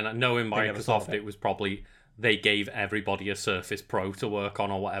 And I know in Microsoft it was probably they gave everybody a Surface Pro to work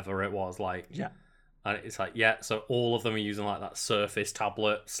on or whatever it was like. Yeah. And it's like, so all of them are using like that Surface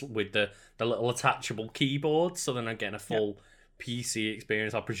tablets with the little attachable keyboard, so they're not getting a full PC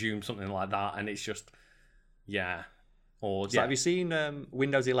experience, I presume, something like that. And it's just, have you seen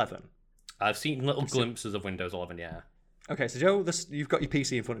Windows 11? I've seen little glimpses of Windows 11, yeah. Okay, so Joe, you've got your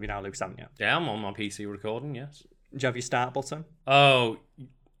PC in front of you now, Lucas, haven't you? Yeah, I'm on my PC recording, yes. Do you have your start button? Oh, do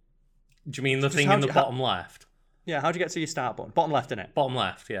you mean the thing in the bottom left? Yeah, how'd you get to your start button? Bottom left, innit? Bottom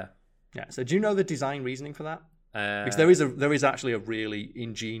left, yeah. Yeah, so do you know the design reasoning for that? Because there is actually a really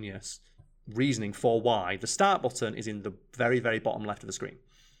ingenious reasoning for why the start button is in the very, very bottom left of the screen.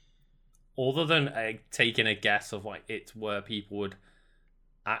 Other than taking a guess of like it's where people would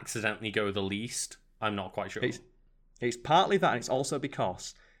accidentally go the least, I'm not quite sure. It's partly that, and it's also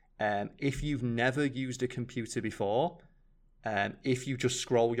because if you've never used a computer before, if you just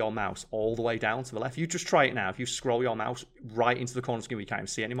scroll your mouse all the way down to the left, you just try it now. If you scroll your mouse right into the corner of the screen where you can't even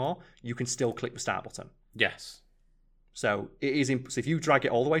see anymore, you can still click the start button. Yes. So it is. So if you drag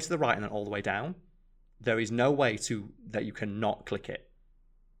it all the way to the right and then all the way down, there is no way that you cannot click it.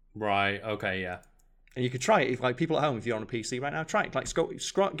 Right. Okay. Yeah. And you could try it if, like, people at home, if you're on a PC right now, try it. Like, scroll,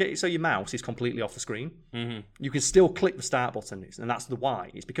 get it so your mouse is completely off the screen. Mm-hmm. You can still click the start button, and that's the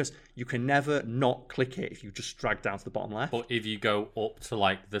why. It's because you can never not click it if you just drag down to the bottom left. But if you go up to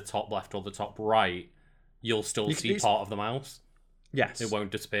like the top left or the top right, you'll still see part of the mouse. Yes, it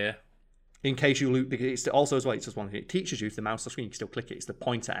won't disappear. In case you lose, because it's also as well. It's just one thing. It teaches you if the mouse on the screen, you can still click it. It's the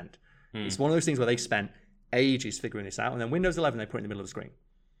pointer end. It's one of those things where they spent ages figuring this out, and then Windows 11 they put it in the middle of the screen.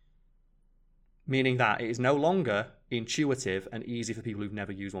 Meaning that it is no longer intuitive and easy for people who've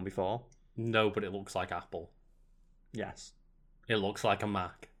never used one before. No, but it looks like Apple. Yes. It looks like a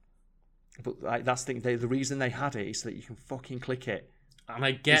Mac. But that's the reason they had it is so that you can fucking click it. And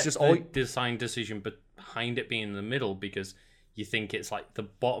I get the design decision behind it being in the middle, because you think it's like the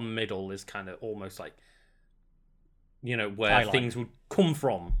bottom middle is kind of almost like, where things would come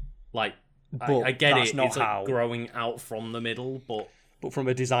from. Like, I get it. It's like growing out from the middle, but from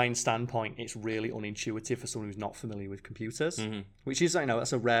a design standpoint, it's really unintuitive for someone who's not familiar with computers, which is,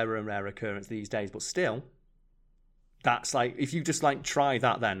 that's a rarer and rarer occurrence these days. But still, that's like, if you just like try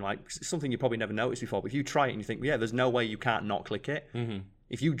that, then like something you probably never noticed before. But if you try it and you think, there's no way you can't not click it. Mm-hmm.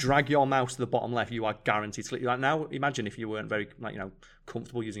 If you drag your mouse to the bottom left, you are guaranteed to click. Like now, imagine if you weren't very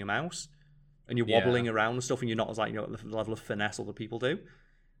comfortable using a mouse and you're wobbling around and stuff, and you're not as at the level of finesse other people do.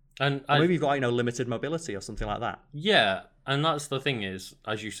 And maybe you've got limited mobility or something like that. Yeah, and that's the thing is,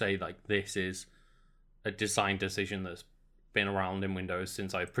 as you say, like this is a design decision that's been around in Windows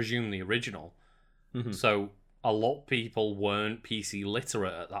since I presume the original. Mm-hmm. So a lot of people weren't PC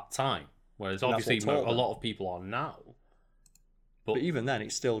literate at that time, whereas obviously a lot of people are now. But even then,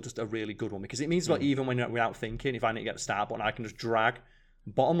 it's still just a really good one, because it means like even when you're without thinking, if I need to get the start button, I can just drag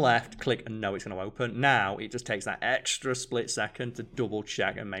bottom left, click, and know it's going to open. Now it just takes that extra split second to double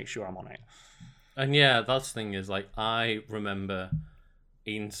check and make sure I'm on it. And that's the thing is, like, I remember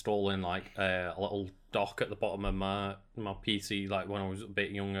installing like a little dock at the bottom of my PC, like when I was a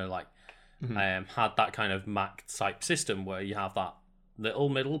bit younger, like had that kind of Mac type system where you have that little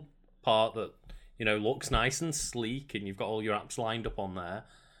middle part that, you know, looks nice and sleek, and you've got all your apps lined up on there.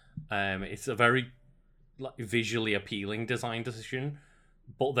 It's a very visually appealing design decision.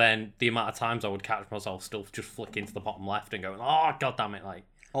 But then the amount of times I would catch myself still just flicking to the bottom left and going, oh, god damn it, like.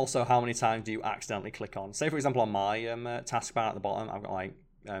 Also, how many times do you accidentally click on? Say, for example, on my taskbar at the bottom, I've got like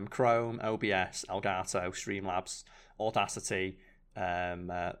Chrome, OBS, Elgato, Streamlabs, Audacity,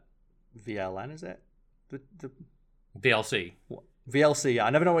 VLN, is it? The VLC. What? VLC, yeah. I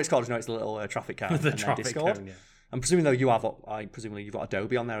never know what it's called. I just know it's a little traffic cone. The and traffic Discord. cone, yeah. I'm presuming though presumably you've got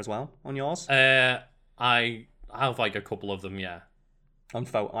Adobe on there as well on yours. I have like a couple of them, yeah. On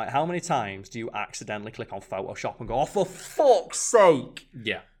photo, like how many times do you accidentally click on Photoshop and go, "Oh, for fuck's sake!"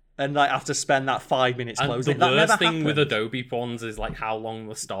 Yeah. And like have to spend that 5 minutes And closing. the That worst never thing happened. with Adobe ones is like how long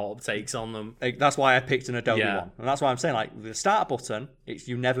the startup takes on them. That's why I picked an Adobe Yeah. one, and that's why I'm saying like the start button, it's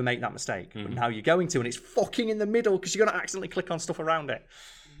you never make that mistake. But now you're going to, and it's fucking in the middle because you're gonna accidentally click on stuff around it.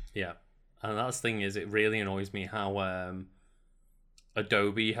 Yeah. And that's the thing is, it really annoys me how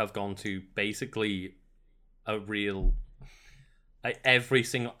Adobe have gone to basically a real. Like, every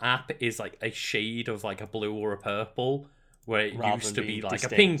single app is like a shade of like a blue or a purple, where it Rather used than to be being like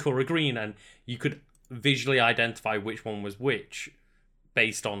distinct. a pink or a green, and you could visually identify which one was which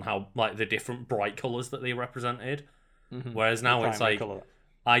based on how like the different bright colors that they represented. Whereas now it's Primary like colour.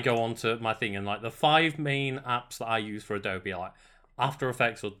 I go onto my thing and like the 5 main apps that I use for Adobe are like After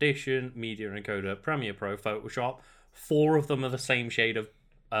Effects, Audition, Media Encoder, Premiere Pro, Photoshop. 4 of them are the same shade of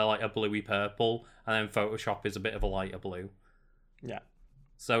like a bluey purple, and then Photoshop is a bit of a lighter blue. Yeah.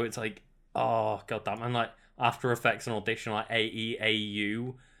 So it's like, oh goddamn, and like After Effects and Audition like AE,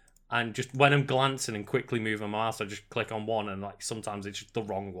 AU, and just when I'm glancing and quickly moving my mouse, I just click on one, and like sometimes it's just the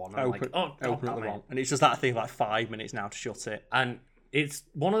wrong one. I'm like, oh god open it damn the it. wrong. And it's just that thing like 5 minutes now to shut it. And it's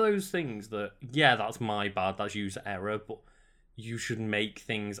one of those things that, yeah, that's my bad, that's user error, but you should make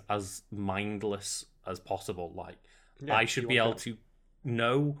things as mindless as possible. Like, Yeah, I should you be want able to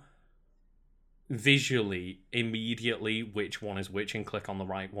know visually immediately which one is which and click on the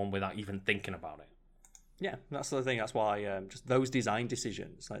right one without even thinking about it. Yeah, that's the thing. That's why just those design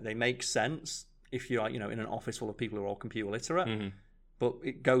decisions, like they make sense if you're like, in an office full of people who are all computer literate. But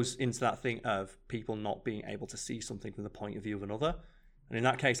it goes into that thing of people not being able to see something from the point of view of another. And in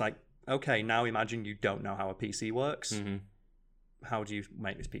that case, like, okay, now imagine you don't know how a PC works. How do you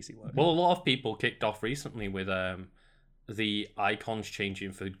make this PC work? Well, a lot of people kicked off recently with the icons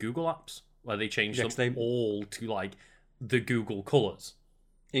changing for Google apps, where they changed them all to like the Google colors,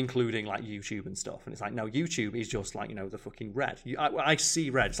 including like YouTube and stuff. And it's like, no, YouTube is just like, the fucking red. I see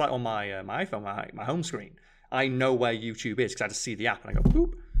red. It's like on my my iPhone, my home screen. I know where YouTube is because I just see the app and I go,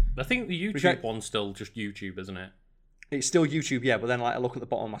 boop. I think the YouTube one's still just YouTube, isn't it? It's still YouTube, yeah. But then like I look at the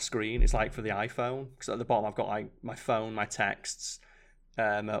bottom of my screen, it's like for the iPhone, because at the bottom I've got like my phone, my texts,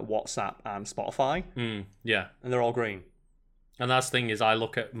 WhatsApp, and Spotify. Yeah, and they're all green. And that's the thing is, I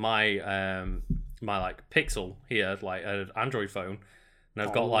look at my my like Pixel here, like an Android phone, and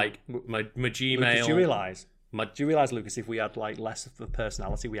I've got like my Gmail. Lucas, do you realise, Lucas, if we had like less of a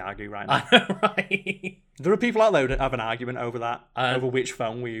personality, we argue right now. Right. There are people out there that have an argument over that, over which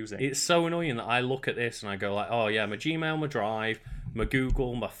phone we're using. It's so annoying that I look at this and I go like, oh yeah, my Gmail, my Drive, my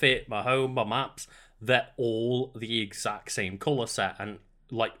Google, my Fit, my Home, my Maps, they're all the exact same colour set and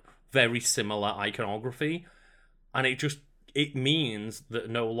like very similar iconography. And it means that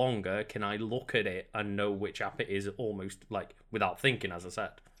no longer can I look at it and know which app it is almost like without thinking, as I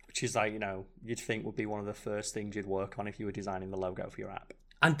said. Which is like, you'd think would be one of the first things you'd work on if you were designing the logo for your app.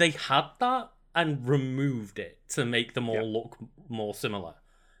 And they had that and removed it to make them all look more similar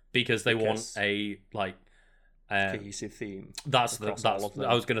because they want a like cohesive theme. That's I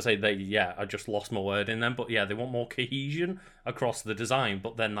was going to say I just lost my word in them, but yeah, they want more cohesion across the design,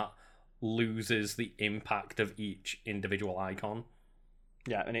 but then that loses the impact of each individual icon.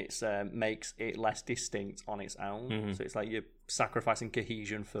 Yeah, and it makes it less distinct on its own. So it's like you're sacrificing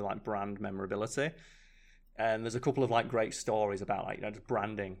cohesion for like brand memorability. And there's a couple of like great stories about like just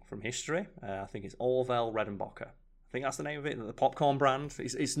branding from history. I think it's Orville Redenbacher. I think that's the name of it. The popcorn brand.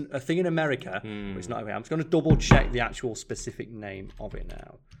 It's a thing in America, but it's not over here. I'm just going to double check the actual specific name of it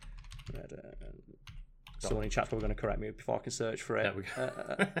now. Someone in chat's probably going to correct me before I can search for it. There we go.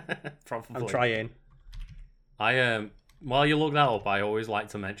 Probably. I'm trying. While you look that up, I always like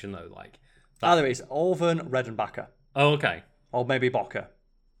to mention though, like. There it is. Orville Redenbacher. Oh, okay. Or maybe Bocker.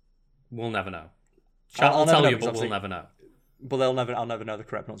 We'll never know. I'll tell you, but we'll never know. But I'll never know the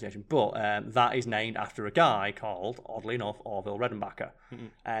correct pronunciation. But that is named after a guy called, oddly enough, Orville Redenbacher.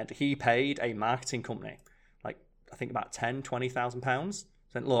 And he paid a marketing company, like, I think about £10,000, £20,000.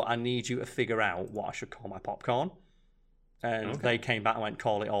 Said, look, I need you to figure out what I should call my popcorn. And they came back and went,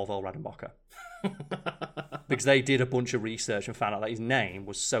 call it Orville Redenbacher. Because they did a bunch of research and found out that his name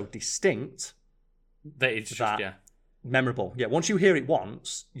was so distinct that it's just, memorable. Yeah, once you hear it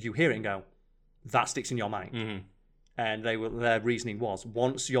once, you hear it and go, that sticks in your mind. Mm-hmm. And their reasoning was,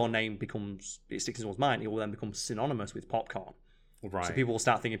 once your name sticks in someone's mind, it will then become synonymous with popcorn. Right. So people will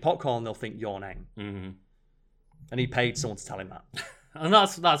start thinking popcorn, they'll think your name. Mm-hmm. And he paid someone to tell him that. And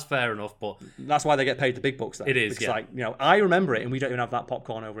that's fair enough, but that's why they get paid the big bucks. Though. It is, because, like, you know, I remember it, and we don't even have that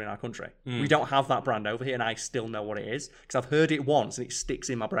popcorn over in our country. We don't have that brand over here, and I still know what it is because I've heard it once, and it sticks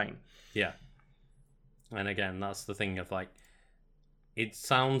in my brain. Yeah. And again, that's the thing of like, it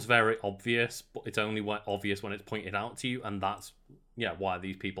sounds very obvious, but it's only obvious when it's pointed out to you, and that's why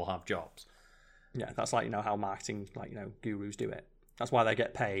these people have jobs. Yeah, that's like, you know, how marketing, like, you know, gurus do it. That's why they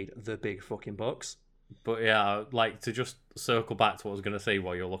get paid the big fucking bucks. But yeah, like, to just circle back to what I was going to say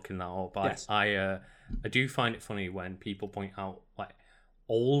while you're looking that up, Yes. I do find it funny when people point out like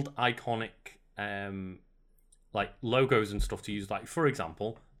old iconic like logos and stuff to use. Like, for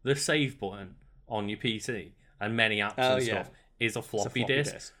example, the save button on your PC and many apps and stuff is a floppy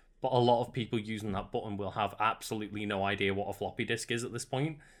disk. But a lot of people using that button will have absolutely no idea what a floppy disk is at this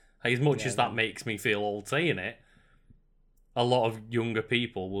point. As much as that makes me feel old saying it, a lot of younger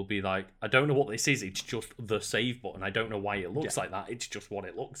people will be like, I don't know what this is, it's just the save button. I don't know why it looks like that, it's just what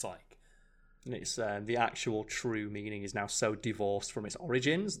it looks like. And it's the actual true meaning is now so divorced from its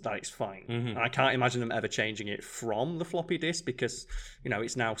origins that it's fine. Mm-hmm. And I can't imagine them ever changing it from the floppy disk because, you know,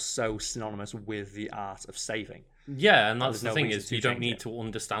 it's now so synonymous with the art of saving. Yeah, and that's the thing is, you don't need it. to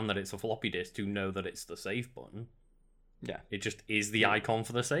understand that it's a floppy disk to know that it's the save button. Yeah. It just is the icon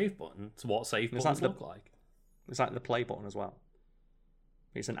for the save button. It's what save buttons look like. It's like the play button as well.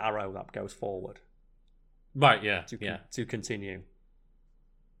 It's an arrow that goes forward. Right, yeah. To continue.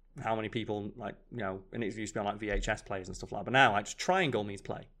 How many people, like, you know, and it used to be on like VHS players and stuff like that, but now like just triangle means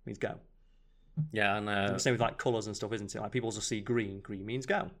play, means go. Yeah, and same with like colours and stuff, isn't it? Like people just see green means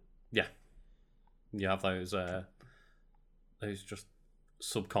go. Yeah. You have those just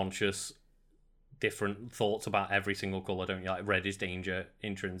subconscious different thoughts about every single colour, don't you? Like red is danger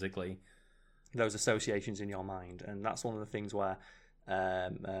intrinsically. Those associations in your mind, and that's one of the things where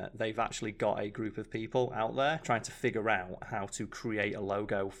they've actually got a group of people out there trying to figure out how to create a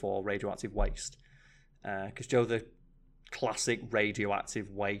logo for radioactive waste. Because Joe, the classic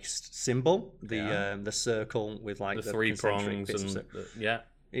radioactive waste symbol, the circle with like the three prongs and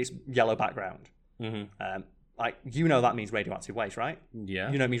it's yellow background. Mm-hmm. Like, you know, that means radioactive waste, right?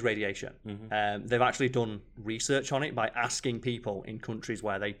 Yeah. You know it means radiation. Mm-hmm. They've actually done research on it by asking people in countries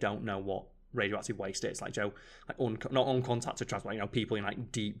where they don't know what radioactive waste is, like Joe, like not uncontacted transport, you know, people in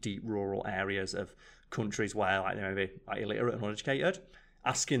like deep rural areas of countries where like they may be like illiterate and uneducated,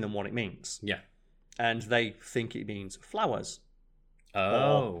 asking them what it means. Yeah. And they think it means flowers.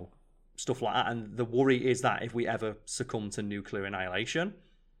 Oh. Stuff like that. And the worry is that if we ever succumb to nuclear annihilation,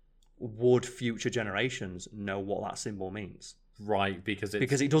 would future generations know what that symbol means? Right, because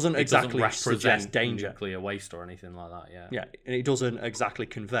it doesn't exactly suggest danger, nuclear waste or anything like that. Yeah, and it doesn't exactly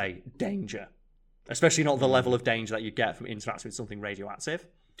convey danger, especially not the level of danger that you get from interacting with something radioactive.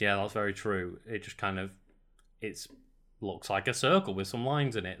 Yeah, that's very true. It just kind of looks like a circle with some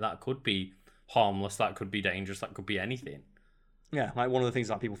lines in it. That could be harmless. That could be dangerous. That could be anything. Yeah, like one of the things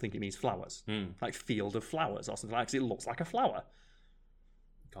that people think it means flowers, like field of flowers or something like that, because it looks like a flower.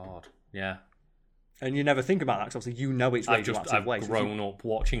 God, yeah. And you never think about that, because obviously you know it's radioactive waste. I've grown up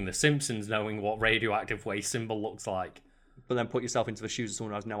watching The Simpsons knowing what radioactive waste symbol looks like. But then put yourself into the shoes of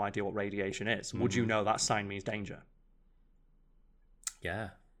someone who has no idea what radiation is. Would you know that sign means danger? Yeah.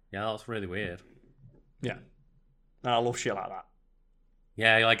 Yeah, that's really weird. Yeah. And I love shit like that.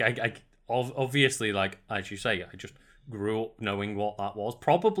 Yeah, like, I obviously, like, as you say, I just grew up knowing what that was.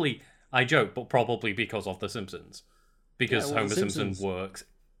 Probably, I joke, but probably because of The Simpsons. Because Homer Simpson works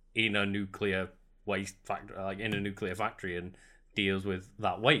in a nuclear waste factory, like in a nuclear factory, and deals with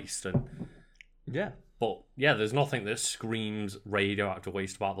that waste. And but there's nothing that screams radioactive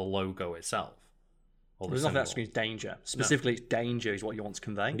waste about the logo itself. There's nothing that screams danger. Specifically, it's danger is what you want to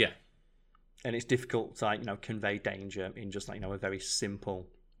convey. Yeah, and it's difficult to, like, you know, convey danger in just, like, you know, a very simple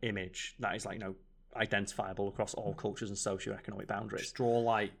image that is, like, you know, identifiable across all cultures and socioeconomic boundaries. Just draw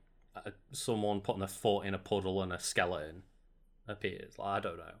like someone putting a foot in a puddle and a skeleton appears. Like, I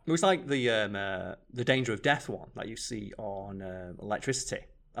don't know. It was like the danger of death one that you see on electricity.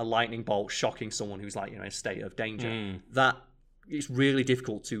 A lightning bolt shocking someone who's, like, you know, in a state of danger. That it's really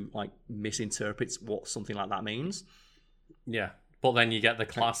difficult to, like, misinterpret what something like that means. Yeah, but then you get the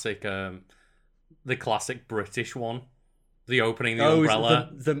classic British one The opening the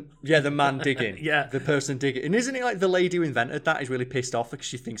umbrella. The man digging. Yeah. The person digging. And isn't it like the lady who invented that is really pissed off because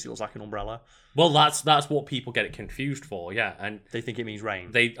she thinks it looks like an umbrella? Well, that's what people get it confused for, yeah. And they think it means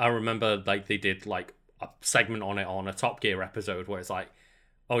rain. I remember like they did like a segment on it on a Top Gear episode where it's like,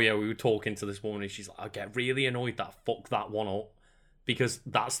 oh yeah, we were talking to this woman and she's like, I get really annoyed that fuck that one up, because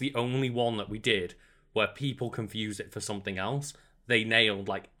that's the only one that we did where people confuse it for something else. They nailed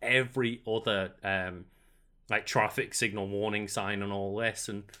like every other like traffic signal warning sign and all this.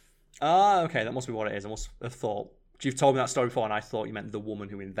 And okay, that must be what it is. I must have thought. You've told me that story before, and I thought you meant the woman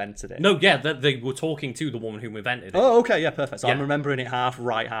who invented it. No, yeah, they were talking to the woman who invented it. Oh, okay, yeah, perfect. So yeah. I'm remembering it half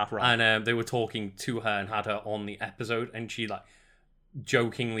right. And they were talking to her and had her on the episode, and she like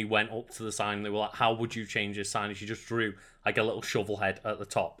jokingly went up to the sign. And they were like, "How would you change this sign?" And she just drew like a little shovel head at the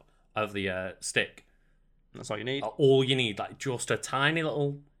top of the stick. That's all you need. All you need, like just a tiny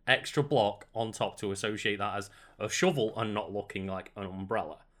little extra block on top to associate that as a shovel and not looking like an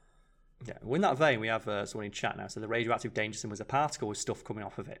umbrella. Yeah, well, in that vein, we have someone in chat now. So the radioactive danger zone was a particle with stuff coming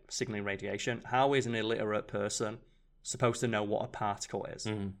off of it, signaling radiation. How is an illiterate person supposed to know what a particle is?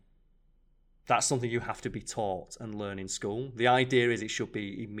 Mm-hmm. That's something you have to be taught and learn in school. The idea is it should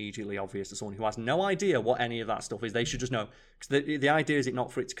be immediately obvious to someone who has no idea what any of that stuff is. They should just know. Because the idea is it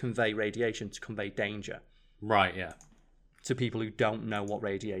not for it to convey radiation, to convey danger. Right, yeah. To people who don't know what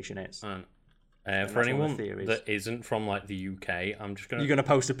radiation is. For anyone that isn't from like the UK, I'm just gonna. You're gonna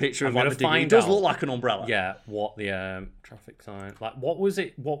post a picture of like the digger. It does look like an umbrella. Yeah. What the traffic sign? Like, what was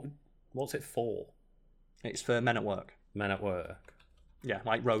it? What's it for? It's for men at work. Men at work. Yeah,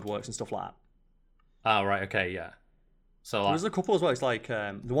 like roadworks and stuff like that. Oh right, okay, yeah. So there's a couple as well. It's like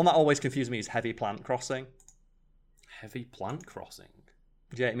the one that always confused me is heavy plant crossing. Heavy plant crossing.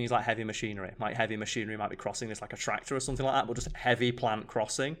 Yeah, it means like heavy machinery. Like heavy machinery might be crossing this like a tractor or something like that, but just heavy plant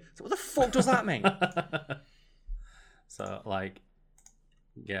crossing. So what the fuck does that mean? So like,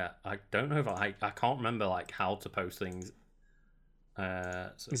 yeah, I don't know if I can't remember like how to post things.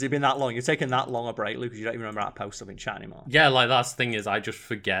 Has it been that long? You're taking that long a break, Lucas? You don't even remember how to post something in chat anymore. Yeah, like that's the thing is I just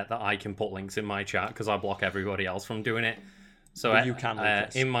forget that I can put links in my chat because I block everybody else from doing it. So you can.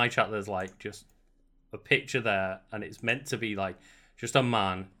 In my chat, there's like just a picture there, and it's meant to be like just a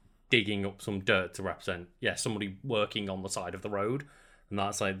man digging up some dirt to represent, somebody working on the side of the road. And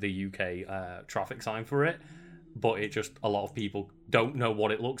that's like the UK traffic sign for it. But it just, a lot of people don't know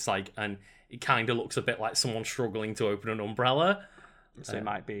what it looks like. And it kind of looks a bit like someone struggling to open an umbrella. So it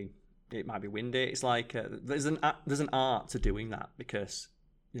might be windy. It's like, there's an art to doing that because,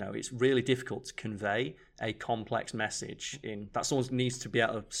 it's really difficult to convey a complex message that someone needs to be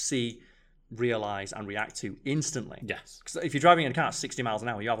able to see, realize and react to instantly. Yes. Because if you're driving in a car at 60 miles an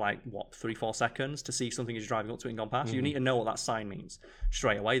hour, you have 3-4 seconds to see something as you're driving up to it and gone past. Mm-hmm. You need to know what that sign means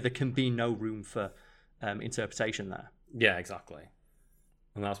straight away. There can be no room for interpretation there. Yeah, exactly.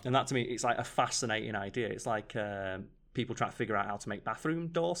 And that to me, it's like a fascinating idea. It's like people trying to figure out how to make bathroom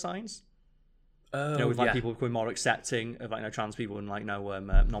door signs. With people becoming more accepting of trans people and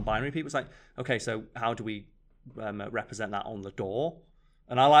non-binary people. It's like, okay, so how do we represent that on the door?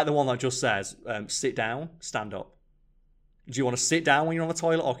 And I like the one that just says, sit down, stand up. Do you want to sit down when you're on the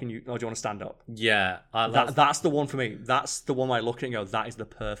toilet or do you want to stand up? Yeah. That's the one for me. That's the one I look at and go, that is the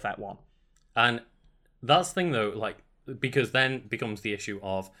perfect one. And that's the thing though, because then becomes the issue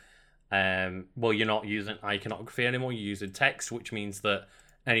of, you're not using iconography anymore, you're using text, which means that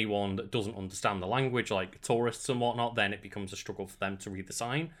anyone that doesn't understand the language, like tourists and whatnot, then it becomes a struggle for them to read the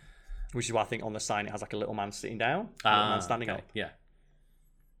sign. Which is why I think on the sign it has a little man sitting down, a little man standing up. Yeah.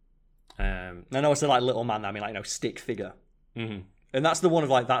 I know it's little man. I mean, stick figure, mm-hmm. And that's the one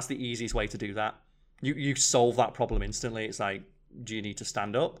of that's the easiest way to do that. You solve that problem instantly. It's like, do you need to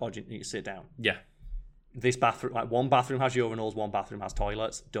stand up or do you need to sit down? Yeah. This bathroom, one bathroom has urinals, one bathroom has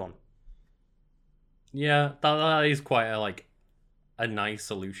toilets. Done. Yeah, that is quite a nice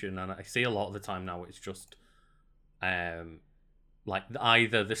solution, and I see a lot of the time now it's just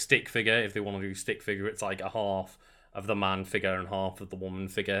either the stick figure, if they want to do stick figure, it's like a half of the man figure and half of the woman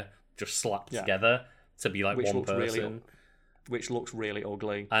figure just slapped together to be like one person. Which looks really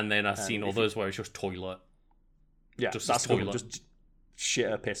ugly. And then I've seen others where it's just toilet. Yeah, that's toilet. Just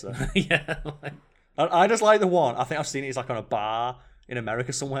shitter pisser. Yeah. I just like the one, I think I've seen it, it's on a bar in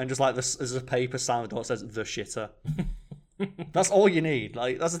America somewhere, and just there's a paper sign on the door that says the shitter. That's all you need.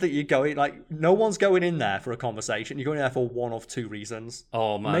 That's the thing, you're going, no one's going in there for a conversation. You're going in there for one of two reasons.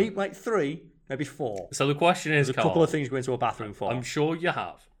 Oh, man. Maybe 3, maybe 4. So the question is, there's a couple of things you go into a bathroom for. I'm sure you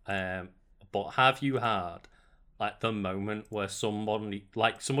have. But have you had the moment where somebody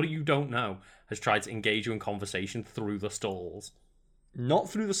you don't know has tried to engage you in conversation through the stalls? Not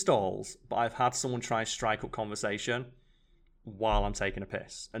through the stalls, but I've had someone try and strike up conversation while I'm taking a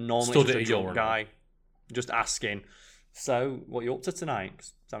piss. And normally Stood it's at just a a drunk urinal. guy just asking, so what are you up to tonight?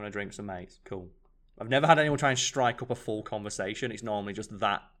 'Cause I'm having a drink with some mates. Cool. I've never had anyone try and strike up a full conversation. It's normally just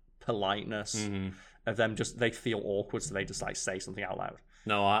that politeness of them just, they feel awkward, so they just like say something out loud.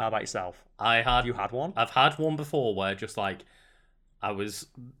 No, How about yourself? Have You had one? I've had one before where just like I was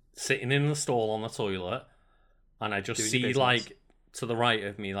sitting in the stall on the toilet and I just Doing your see business. like to the right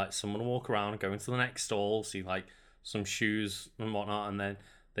of me like someone walk around, go into the next stall, see like some shoes and whatnot, and then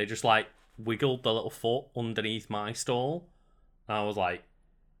they just like wiggled the little foot underneath my stall. And I was like,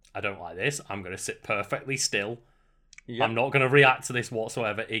 I don't like this. I'm going to sit perfectly still. Yep. I'm not going to react to this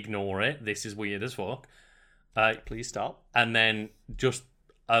whatsoever. Ignore it. This is weird as fuck. Please stop. And then just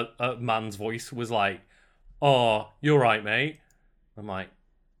a man's voice was like, "Oh, you're right, mate." I'm like,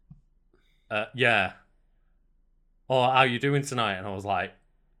 "Yeah." "Oh, how you doing tonight?" And I was like,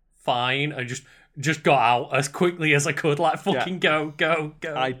 "Fine." I just got out as quickly as I could, like fucking go.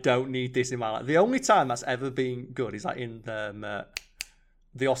 I don't need this in my life. The only time that's ever been good is like in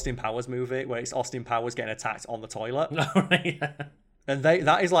the Austin Powers movie where it's Austin Powers getting attacked on the toilet. Yeah. And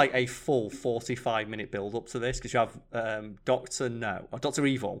that is like a full 45-minute build up to this because you have Dr.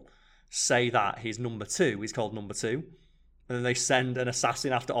 Evil say that his number 2 is called number 2. And then they send an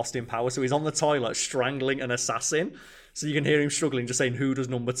assassin after Austin Powers. So he's on the toilet strangling an assassin. So you can hear him struggling, just saying, who does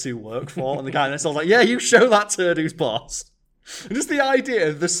number 2 work for? And the guy next to like, yeah, you show that turd who's boss. And just the idea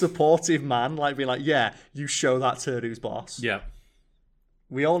of the supportive man, like being like, yeah, you show that turd who's boss. Yeah.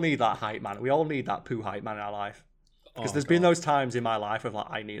 We all need that hype man. We all need that poo hype man in our life. Because there's been those times in my life of like,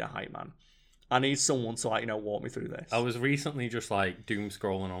 I need a hype man. I need someone to like, walk me through this. I was recently just like doom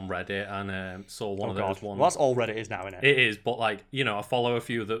scrolling on Reddit and saw one of those ones. Well, that's all Reddit is now, isn't it? It is, but like, I follow a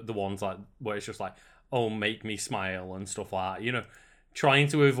few of the ones like where it's just like, oh, make me smile and stuff like that. Trying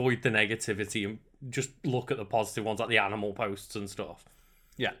to avoid the negativity and just look at the positive ones, like the animal posts and stuff.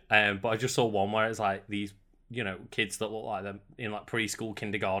 Yeah. But I just saw one where it's like these, kids that look like them in like preschool,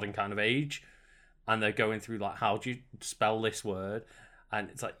 kindergarten kind of age, and they're going through like, how do you spell this word? And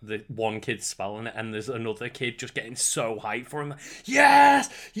it's like the one kid's spelling it, and there's another kid just getting so hyped for him. Like, yes,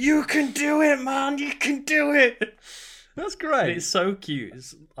 you can do it, man. You can do it. That's great. And it's so cute.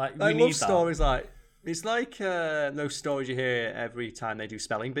 It's like I we love need that. stories like it's like those stories you hear every time they do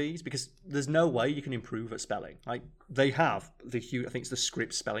spelling bees because there's no way you can improve at spelling. Like they have I think it's the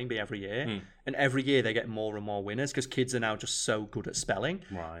Scripps spelling bee every year, and every year they get more and more winners because kids are now just so good at spelling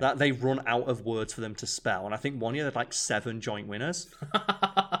that they run out of words for them to spell. And I think one year they had like 7 joint winners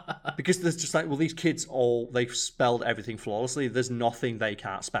because there's just like, well, these kids they've spelled everything flawlessly. There's nothing they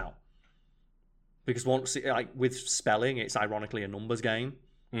can't spell because once like with spelling, it's ironically a numbers game.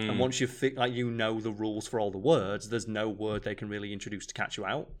 And once you the rules for all the words, there's no word they can really introduce to catch you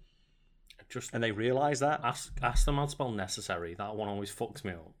out. And they realise that. Ask them how to spell necessary. That one always fucks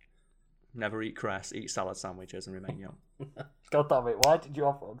me up. Never eat cress, eat salad sandwiches, and remain young. God damn it! Why did you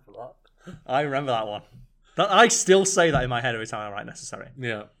offer one for that? I remember that one. I still say that in my head every time I write necessary.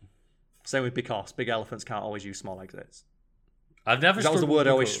 Yeah. Same with because big elephants can't always use small exits. I've never. That was the word I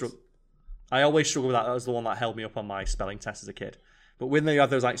always struggled. I always struggled with that. That was the one that held me up on my spelling test as a kid. But when they have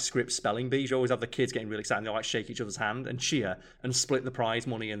those like Scripps spelling bees, you always have the kids getting really excited and they like shake each other's hand and cheer and split the prize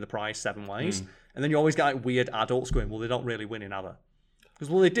money and the prize 7 ways. And then you always get like weird adults going, well, they're not really winning, are they? Because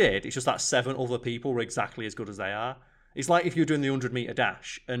well, they did. It's just that 7 other people were exactly as good as they are. It's like if you're doing the 100-meter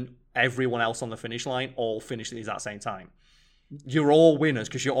dash and everyone else on the finish line all finished at the exact same time. You're all winners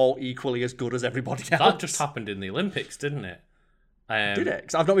because you're all equally as good as everybody else. That just happened in the Olympics, didn't it? Did it?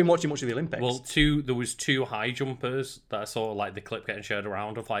 Because I've not been watching much of the Olympics. Well, there was 2 high jumpers that I saw like the clip getting shared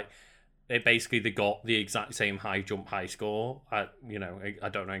around of like they got the exact same high score. I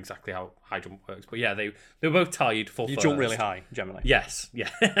don't know exactly how high jump works, but yeah, they were both tied for you first. Jump really high generally. Yes, yeah,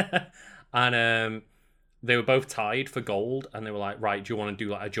 and they were both tied for gold, and they were like, right, do you want to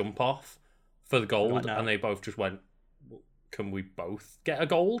do like a jump off for the gold? Like, no. And they both just went, can we both get a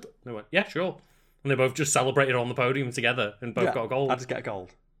gold? And they went, yeah, sure. And they both just celebrated on the podium together and both got a gold. I just get a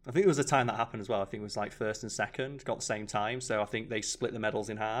gold. I think there was a time that happened as well. I think it was like first and second got the same time. So I think they split the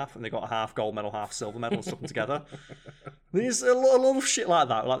medals in half and they got a half gold medal, half silver medal and stuck them together. There's a lot of shit like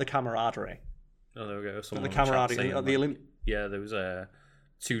that, like the camaraderie. Oh, there we go. The camaraderie. Yeah, there was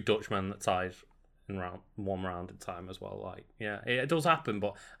 2 Dutchmen that tied in one round in time as well. Like, yeah, it does happen,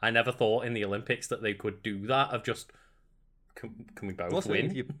 but I never thought in the Olympics that they could do that. Of just can we both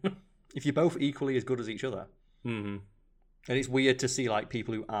win? If you're both equally as good as each other. Mm-hmm. And it's weird to see like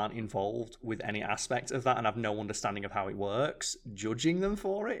people who aren't involved with any aspect of that and have no understanding of how it works, judging them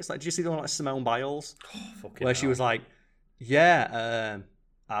for it. It's like, do you see the one like Simone Biles? Where she was like, yeah,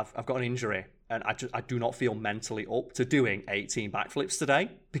 I've got an injury. and I do not feel mentally up to doing 18 backflips today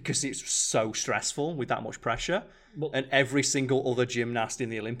because it's so stressful with that much pressure. Well, and every single other gymnast in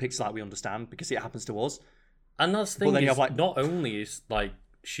the Olympics, like, we understand because it happens to us. And that's the thing, is, not only is like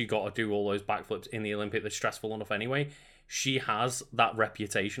she got to do all those backflips in the Olympic that's stressful enough anyway, she has that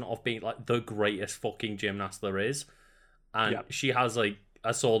reputation of being like the greatest fucking gymnast there is. And she has, like,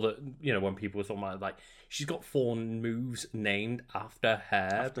 I saw that, you know, when people were talking about it, like, she's got 4 moves named after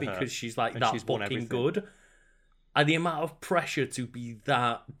her because she's like and that she's fucking good. And the amount of pressure to be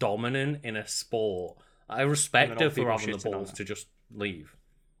that dominant in a sport, I respect her for having the balls to just leave.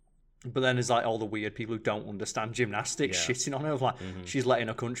 But then there's like all the weird people who don't understand gymnastics shitting on her. Like, she's letting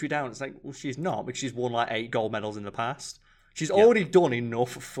her country down. It's like, well, she's not, because she's won like 8 gold medals in the past. She's already done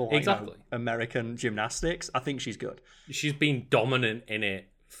enough for American gymnastics. I think she's good. She's been dominant in it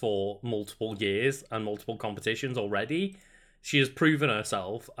for multiple years and multiple competitions already. She has proven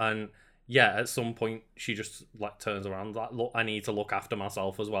herself, and at some point she just like turns around like, look, I need to look after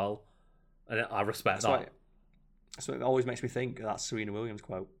myself as well, and I respect that. So it always makes me think of that Serena Williams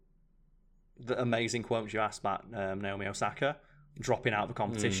quote. The amazing quote you asked about Naomi Osaka dropping out of a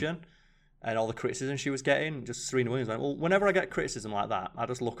competition and all the criticism she was getting. Just Serena Williams like, well, whenever I get criticism like that, I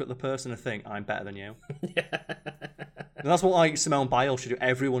just look at the person and think, I'm better than you. And that's what like Simone Biles should do.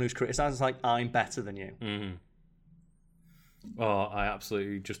 Everyone who's criticised is like, I'm better than you. Oh, I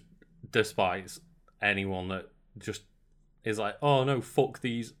absolutely just despise anyone that just is like, oh no, fuck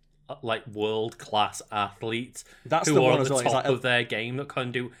these like world-class athletes who are at the top of their game that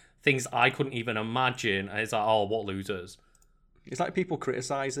can do things I couldn't even imagine. And it's like, oh, what losers. It's like people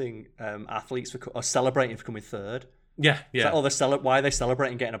criticising athletes or celebrating for coming third. Yeah. It's like, oh, why are they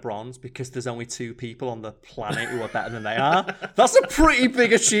celebrating getting a bronze? Because there's only 2 people on the planet who are better than they are. That's a pretty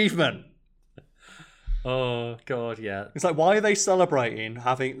big achievement. Oh, God, yeah. It's like, why are they celebrating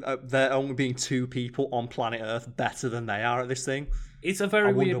having there only being 2 people on planet Earth better than they are at this thing? It's a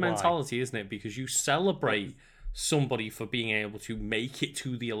very weird mentality, isn't it? Because you celebrate somebody for being able to make it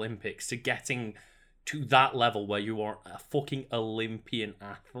to the Olympics, to getting to that level where you are a fucking Olympian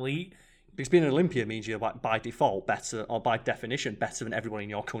athlete. Because being an Olympian means you're like, by default better, or by definition better than everyone in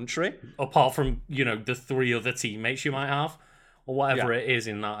your country. Apart from, you know, the 3 other teammates you might have, or whatever it is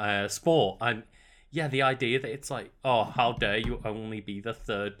in that sport. And the idea that it's like, oh, how dare you only be the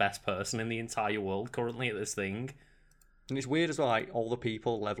 3rd best person in the entire world currently at this thing. And it's weird as well, like, all the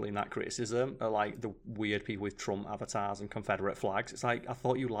people levelling that criticism are like the weird people with Trump avatars and Confederate flags. It's like, I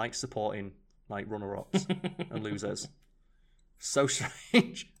thought you liked supporting like runner-ups and losers. So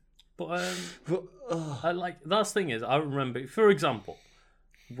strange. But I like, that's the thing is, I remember, for example,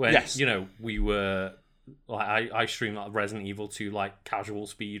 when you know we were like, I streamed like Resident Evil 2 like casual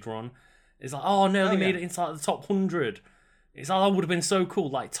speed run. It's like, oh no, they made it inside the top 100. It's like, that would have been so cool,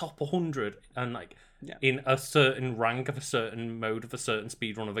 like top 100 and like in a certain rank of a certain mode of a certain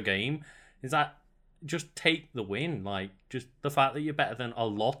speed run of a game. Is that just take the win? Like, just the fact that you're better than a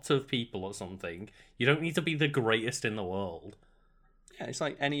lot of people or something. You don't need to be the greatest in the world. Yeah, it's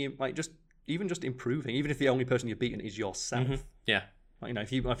like just improving, even if the only person you've beaten is yourself. Yeah, like, you know,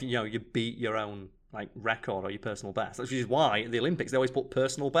 if you beat your own like record or your personal best, which is why at the Olympics they always put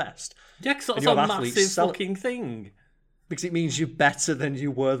personal best. Yeah, because that's a massive fucking thing. Because it means you're better than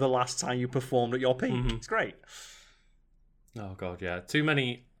you were the last time you performed at your peak. It's great. Oh god, yeah. Too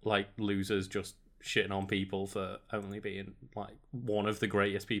many like losers just shitting on people for only being like one of the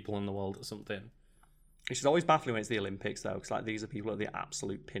greatest people in the world at something. It's always baffling when it's the Olympics, though, because like these are people at the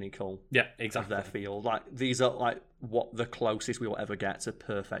absolute pinnacle of their field. Like, these are like what the closest we will ever get to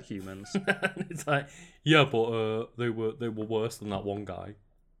perfect humans. It's like, yeah, but they were worse than that one guy.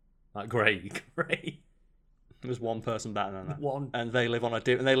 Like, great. There's one person better than that. And they live on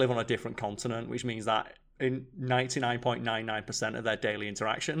a different continent, which means that in 99.99% of their daily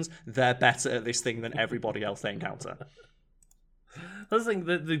interactions, they're better at this thing than everybody else they encounter. That's the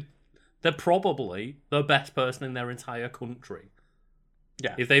thing, they're probably the best person in their entire country.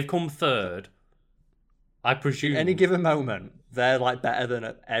 Yeah. If they've come 3rd, I presume... At any given moment, they're like better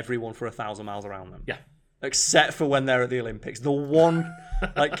than everyone for 1,000 miles around them. Yeah. Except for when they're at the Olympics. The one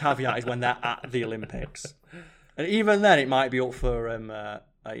like caveat is when they're at the Olympics. And even then, it might be up for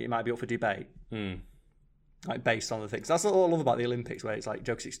debate. Like, based on the things. That's what I love about the Olympics, where it's like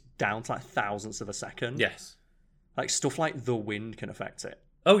jokes, it's down to like thousandths of a second. Yes. Like, stuff like the wind can affect it.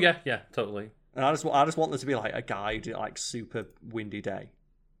 Oh yeah, totally. And I just want there to be like a guy who did like super windy day,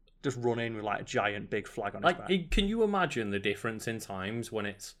 just running with like a giant big flag on his back. Can you imagine the difference in times when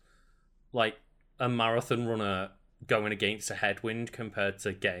it's like a marathon runner going against a headwind compared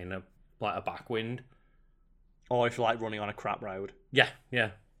to getting a backwind? Or if you're like running on a crap road. Yeah.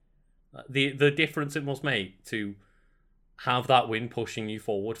 The difference it must make to have that wind pushing you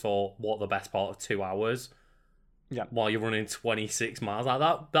forward for the best part of 2 hours. Yeah. While you're running 26 miles,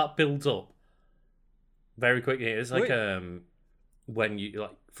 like that builds up very quickly. It's like when you,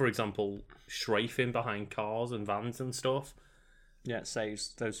 like, for example, strafing behind cars and vans and stuff. Yeah, it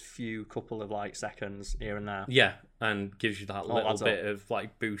saves those few couple of like seconds here and there. Yeah, and gives you that little bit of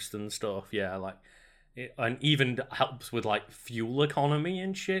like boost and stuff. Yeah, like and even helps with like fuel economy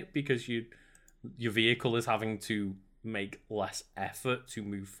and shit, because your vehicle is having to make less effort to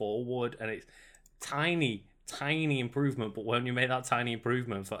move forward, and it's tiny improvement, but when you make that tiny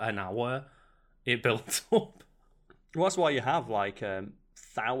improvement for an hour, it builds up. Well, that's why you have like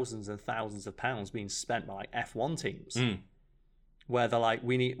thousands and thousands of pounds being spent by like F1 teams, where they're like,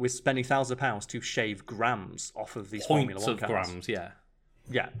 we're spending thousands of pounds to shave grams off of these Formula 1 cars. Grams, yeah,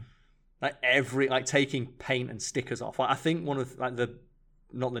 like taking paint and stickers off. Like, I think one of like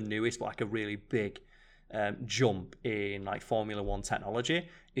not the newest, but like a really big jump in like Formula 1 technology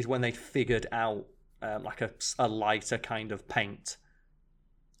is when they figured out like a lighter kind of paint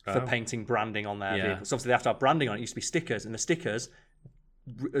for painting branding on their vehicles. So obviously they have to have branding on it. It used to be stickers, and the stickers,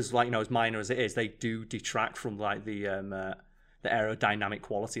 as like, as minor as it is, they do detract from like the aerodynamic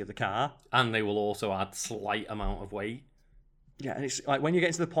quality of the car, and they will also add slight amount of weight. Yeah, and it's like when you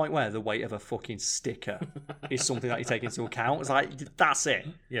get to the point where the weight of a fucking sticker is something that you take into account, it's like, that's it.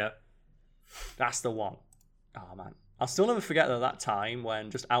 Yeah, that's the one. Oh man, I'll still never forget that time when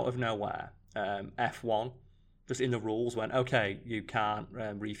just out of nowhere, F1 just in the rules went, okay, you can't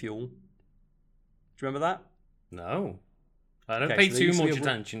refuel. Do you remember that? No, I don't pay too much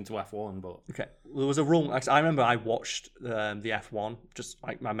attention to F1, but okay, there was a rule. I remember I watched the F1. Just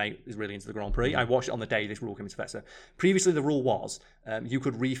like my mate is really into the Grand Prix. I watched it on the day this rule came into effect. So previously, the rule was you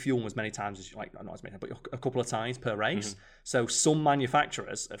could refuel as many times as you like, not as many, but a couple of times per race. So some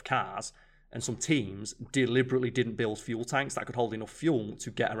manufacturers of cars and some teams deliberately didn't build fuel tanks that could hold enough fuel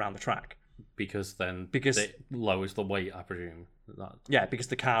to get around the track. Because it lowers the weight, I presume. Yeah, because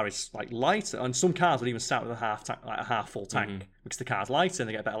the car is like lighter, and some cars would even start with a half full tank because the car's lighter and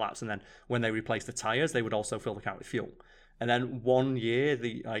they get better laps. And then when they replace the tires, they would also fill the car with fuel. And then one year,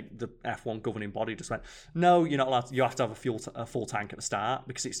 the F1 governing body just went, no, you're not allowed. You have to have a full tank at the start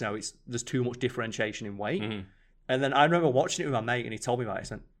because there's too much differentiation in weight. And then I remember watching it with my mate, and he told me about it. I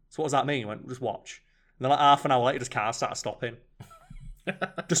said, so what does that mean? I went, just watch. And then like half an hour later, this car started stopping.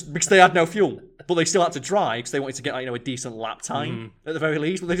 Just because they had no fuel, but they still had to drive because they wanted to get a decent lap time at the very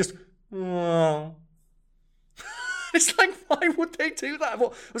least. But they just, it's like, why would they do that?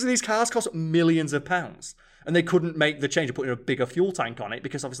 These cars cost millions of pounds, and they couldn't make the change of putting a bigger fuel tank on it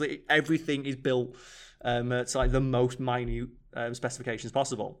because obviously everything is built to like the most minute specifications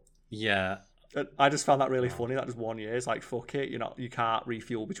possible. Yeah. I just found that really funny. That just 1 year. It's like, fuck it, you can't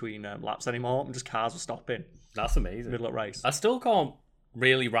refuel between laps anymore, and just cars were stopping. That's amazing. Middle of race. I still can't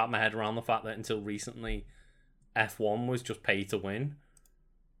really wrap my head around the fact that until recently, F1 was just pay to win.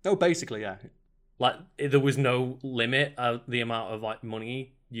 Oh, basically, yeah. Like, there was no limit of the amount of like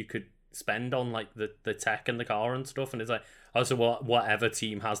money you could spend on like the tech and the car and stuff, and it's like, so whatever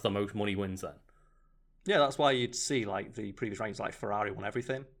team has the most money wins then. Yeah, that's why you'd see like the previous rankings, like Ferrari won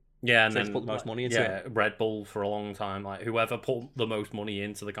everything. Yeah, and so then put the most money into it. Red Bull for a long time, like whoever put the most money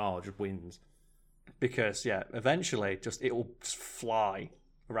into the car just wins. Because eventually it'll just fly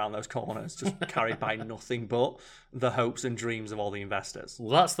around those corners, just carried by nothing but the hopes and dreams of all the investors.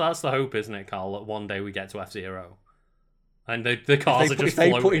 Well, that's the hope, isn't it, Carl? That one day we get to F-Zero, and the cars are just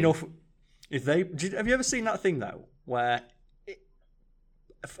floating. They put enough. Have you ever seen that thing though, where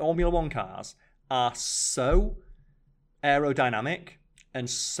Formula 1 cars are so aerodynamic and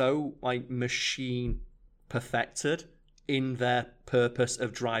so like machine perfected in their purpose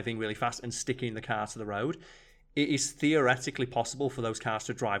of driving really fast and sticking the car to the road, it is theoretically possible for those cars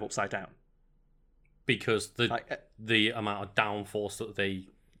to drive upside down. Because the amount of downforce that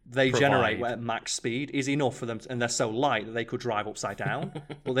they generate at max speed is enough for them, and they're so light that they could drive upside down,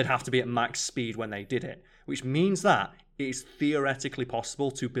 but they'd have to be at max speed when they did it, which means that it is theoretically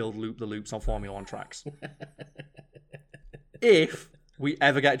possible to build the loops on Formula 1 tracks. If we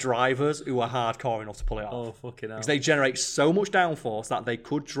ever get drivers who are hardcore enough to pull it off. Oh, fucking hell. Because they generate so much downforce that they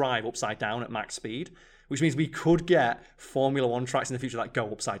could drive upside down at max speed, which means we could get Formula 1 tracks in the future that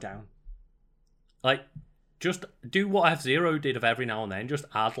go upside down. Like, just do what F-Zero did of every now and then. Just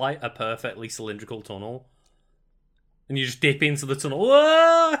add, like, a perfectly cylindrical tunnel. And you just dip into the tunnel.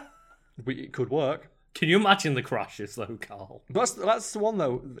 Ah! It could work. Can you imagine the crashes, though, Carl? That's the one,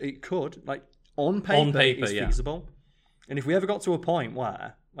 though. It could. Like, on paper it's feasible. And if we ever got to a point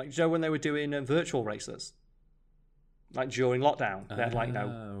where, like, Joe, when they were doing virtual races, Like during lockdown, they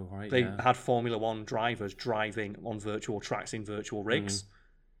had they yeah. had Formula One drivers driving on virtual tracks in virtual rigs.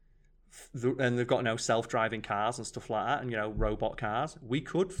 And they've got self-driving cars and stuff like that, and robot cars. We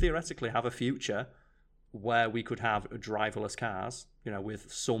could theoretically have a future where we could have driverless cars,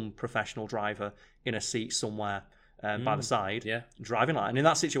 with some professional driver in a seat somewhere by the side, driving like that. And in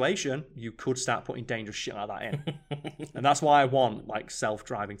that situation, you could start putting dangerous shit like that in. And that's why I want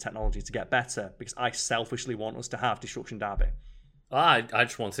self-driving technology to get better, because I selfishly want us to have Destruction Derby. I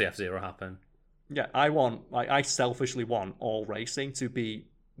just want to see F-Zero happen. Yeah, I selfishly want all racing to be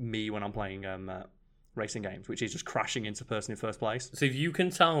me when I'm playing racing games, which is just crashing into person in first place. So if you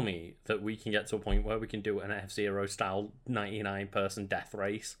can tell me that we can get to a point where we can do an F-Zero style 99-person death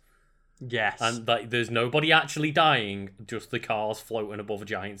race, yes, and there's nobody actually dying, just the cars floating above a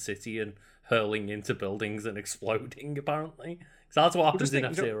giant city and hurling into buildings and exploding, apparently. Because that's what happens in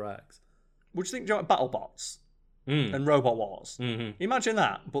F-Zero X. Would you think BattleBots and Robot Wars? Imagine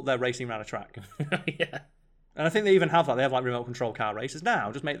that, but they're racing around a track. Yeah. And I think they even have that. They have remote control car races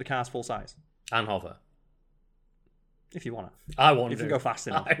now. Just make the cars full size. And hover. If you want to. I want to. If you go fast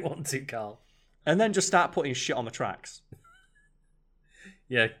enough. I want to, Carl. And then just start putting shit on the tracks.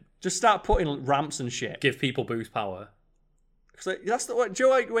 Yeah. Just start putting ramps and shit. Give people boost power. So that's the way. Do you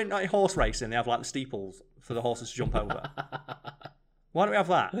know when horse racing, they have the steeples for the horses to jump over? Why don't we have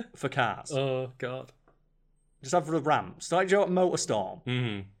that for cars? Oh, God. Just have the ramps. Do you know what MotorStorm?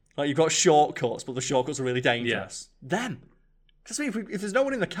 Mm-hmm. You've got shortcuts, but the shortcuts are really dangerous. Yeah. Them. Because if there's no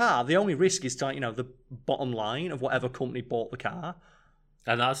one in the car, the only risk is to, the bottom line of whatever company bought the car.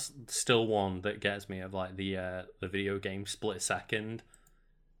 And that's still one that gets me of the video game Split Second,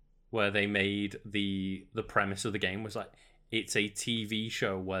 where they made the premise of the game was it's a TV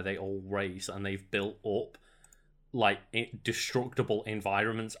show where they all race, and they've built up destructible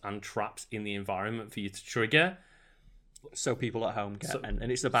environments and traps in the environment for you to trigger. So people at home get,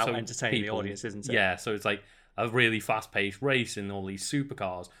 and it's about entertaining the audience, isn't it? Yeah, so it's a really fast-paced race in all these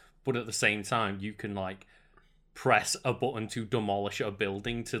supercars, but at the same time, you can press a button to demolish a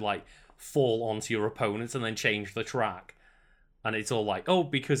building to fall onto your opponents and then change the track. And it's all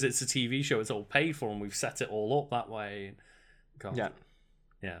because it's a TV show, it's all paid for, and we've set it all up that way. God.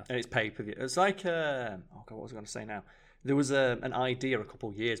 Yeah. And it's pay-per-view. It's oh God, what was I going to say now? There was an idea a couple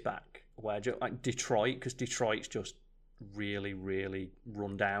of years back where Detroit, because Detroit's just really, really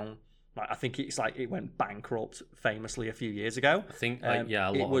run down. I think it's it went bankrupt famously a few years ago. I think a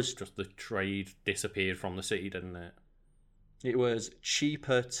lot of just the trade disappeared from the city, didn't it? It was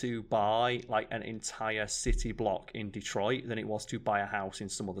cheaper to buy an entire city block in Detroit than it was to buy a house in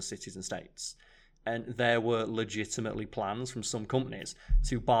some other cities and states. And there were legitimately plans from some companies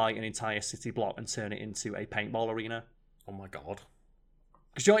to buy an entire city block and turn it into a paintball arena. Oh my God.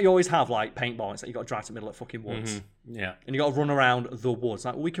 Because you always have paintball. It's you got to drive to the middle of fucking woods. Mm-hmm. Yeah. And you got to run around the woods.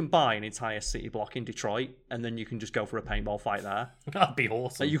 We can buy an entire city block in Detroit, and then you can just go for a paintball fight there. That'd be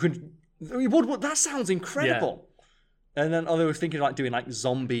awesome. That sounds incredible. Yeah. And then they were thinking doing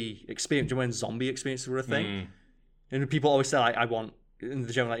zombie experience. Do you know when zombie experiences were a thing? And people always say I want. In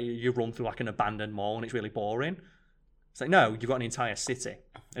the general, you run through an abandoned mall and it's really boring. It's no, you've got an entire city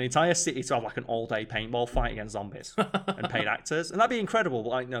to have an all-day paintball fight against zombies and paid actors, and that'd be incredible.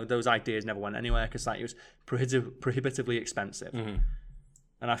 But those ideas never went anywhere because it was prohibitively expensive. Mm-hmm.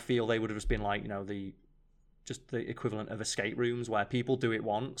 And I feel they would have just been the equivalent of escape rooms where people do it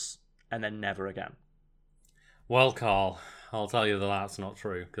once and then never again. Well, Carl, I'll tell you that's not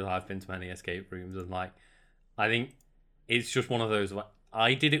true because I've been to many escape rooms and I think it's just one of those.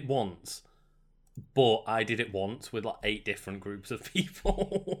 I did it once. But I did it once with 8 different groups of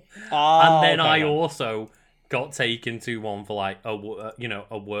people, and then I also got taken to one for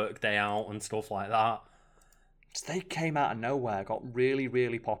a work day out and stuff like that. They came out of nowhere, got really,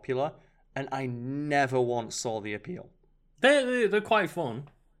 really popular, and I never once saw the appeal. They're quite fun.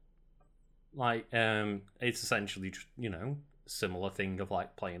 It's essentially just similar thing of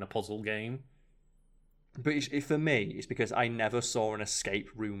playing a puzzle game. But for me, it's because I never saw an escape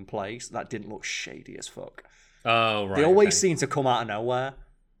room place that didn't look shady as fuck. Oh, right. They always seem to come out of nowhere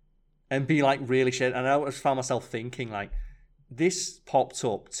and be really shady. And I always found myself thinking, this popped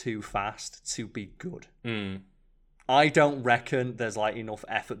up too fast to be good. Mm. I don't reckon there's enough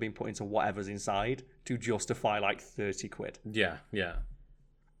effort being put into whatever's inside to justify 30 quid. Yeah.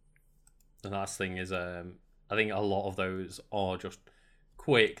 The last thing is, I think a lot of those are just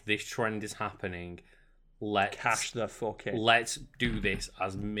quick. This trend is happening. Let's cash the fuck in. Let's do this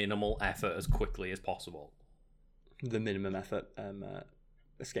as minimal effort as quickly as possible. The minimum effort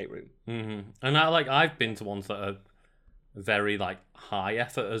escape room. Mm-hmm. And I've been to ones that are very high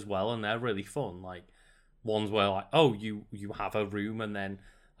effort as well, and they're really fun. ones where like, oh, you have a room and then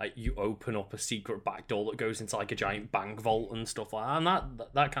like you open up a secret back door that goes into like a giant bank vault and stuff like that. And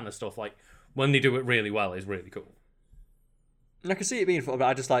that kind of stuff, like when they do it really well, is really cool. And I can see it being fun, but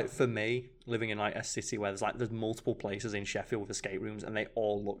I just like, for me, living in like a city where there's multiple places in Sheffield with escape rooms, and they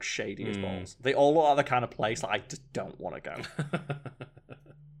all look shady as balls. They all look like the kind of place that I just don't want to go.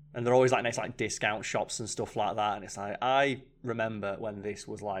 And they're always like next like discount shops and stuff like that. And it's like, I remember when this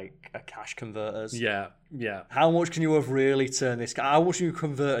was like a cash converters. Yeah. How much can you have really turned this? How much you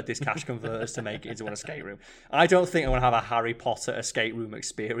converted this cash converters to make it into an escape room? I don't think I'm gonna have a Harry Potter escape room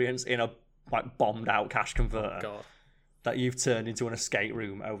experience in a like bombed out cash converter. Oh, God. That you've turned into an escape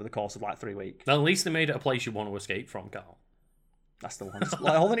room over the course of like 3 weeks. At least they made it a place you want to escape from, Carl. That's the one.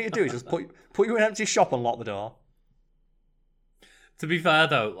 Like, all they need to do is just put you in an empty shop and lock the door. To be fair,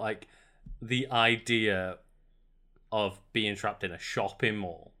 though, like, the idea of being trapped in a shopping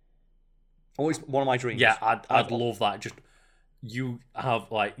mall. Always one of my dreams. Yeah, I'd love that. Just, you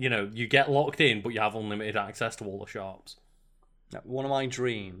have, like, you know, you get locked in, but you have unlimited access to all the shops. One of my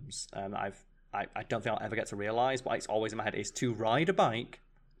dreams, I don't think I'll ever get to realise, but it's always in my head, is to ride a bike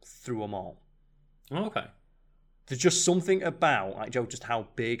through a mall. Okay. There's just something about, like, Joe, just how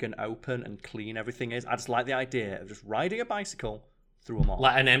big and open and clean everything is. I just like the idea of just riding a bicycle through a mall.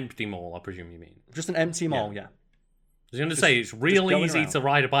 Like an empty mall, I presume you mean. Just an empty mall, yeah. I was going to say, it's real easy to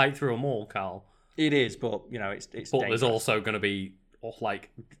ride a bike through a mall, Carl. It is, but, you know, it's But dangerous. there's also going to be, like,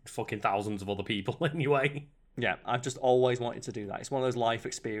 fucking thousands of other people anyway. Yeah, I've just always wanted to do that. It's one of those life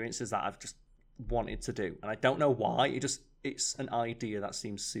experiences that I've just wanted to do. And I don't know why. It's an idea that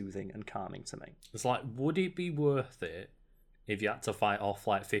seems soothing and calming to me. It's like, would it be worth it if you had to fight off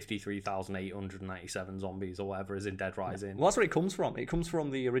like 53,897 zombies or whatever is in Dead Rising? Well, that's where it comes from. It comes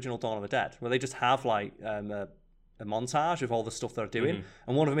from the original Dawn of the Dead, where they just have like a montage of all the stuff they're doing. Mm-hmm.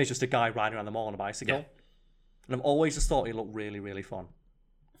 And one of them is just a guy riding around the mall on a bicycle. Yeah. And I've always just thought it looked really, really fun.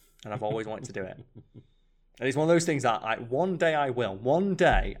 And I've always wanted to do it. And it's one of those things that one day I will. One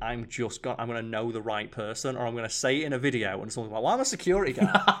day I'm going to know the right person, or I'm going to say it in a video and someone's like, well, I'm a security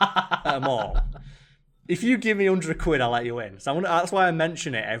guard at a mall. If you give me 100 quid, I'll let you in. So that's why I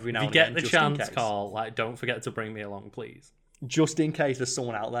mention it every now and again. If you get the chance, Carl, like, don't forget to bring me along, please. Just in case there's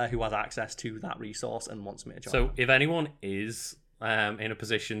someone out there who has access to that resource and wants me to join. So if anyone is in a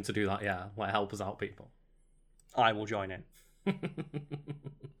position to do that, yeah, like, help us out, people. I will join in.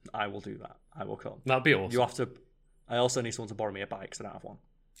 I will do that. I will come. That'd be awesome. You have to. I also need someone to borrow me a bike because I don't have one.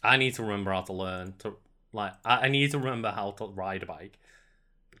 I need to remember how to learn to I need to remember how to ride a bike.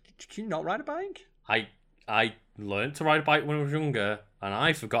 Can you not ride a bike? I learned to ride a bike when I was younger, and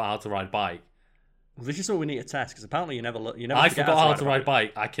I forgot how to ride a bike. Well, this is what we need to test because apparently you never. I forgot how to ride a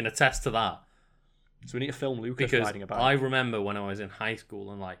bike. I can attest to that. So we need to film Lucas riding a bike. I remember when I was in high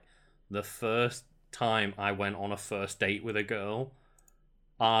school and like the first time I went on a first date with a girl,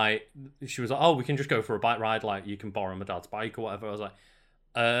 she was like, oh, we can just go for a bike ride, like you can borrow my dad's bike or whatever. I was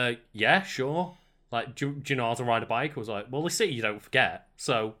like, yeah, sure. Like, do you know how to ride a bike? I was like, well, they say you don't forget,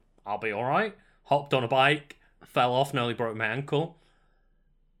 so I'll be all right. Hopped on a bike, fell off, nearly broke my ankle,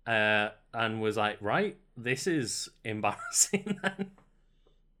 and was like, right, this is embarrassing then.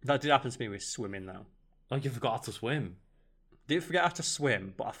 That did happen to me with swimming though. Oh, you forgot how to swim. Didn't forget how to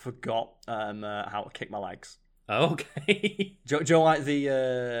swim, but I forgot how to kick my legs. Okay. Do you know, like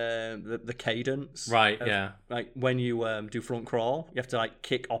the cadence? Right. Yeah. Like when you do front crawl, you have to like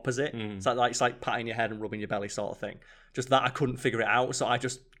kick opposite. It's like patting your head and rubbing your belly sort of thing. Just that I couldn't figure it out, so I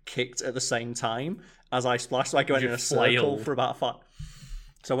just kicked at the same time as I splashed. So I went in a circle for about 5.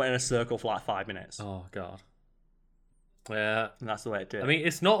 So I went in a circle for like 5 minutes. Oh God. Yeah, and that's the way it did. I mean,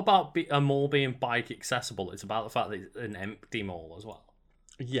 it's not about a mall being bike accessible. It's about the fact that it's an empty mall as well.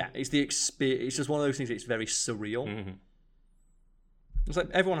 Yeah, it's the experience. It's just one of those things. It's very surreal. Mm-hmm. It's like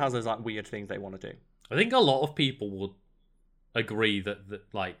everyone has those like weird things they want to do. I think a lot of people would agree that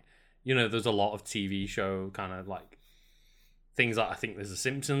like, you know, there's a lot of TV show kind of like things that I think there's a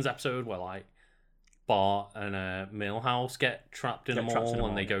Simpsons episode where like Bart and Milhouse get trapped in a mall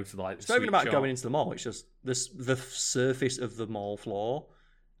and they go to like. It's not even about going into the mall. It's just the surface of the mall floor.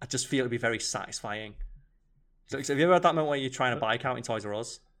 I just feel it'd be very satisfying. So have you ever had that moment where you're trying to bike out in Toys R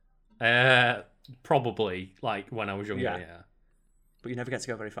Us? Probably, like when I was younger, yeah. But you never get to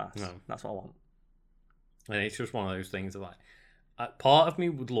go very fast. No. That's what I want. And it's just one of those things of like, part of me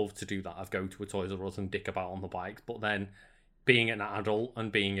would love to do that. I'd go to a Toys R Us and dick about on the bike, but then being an adult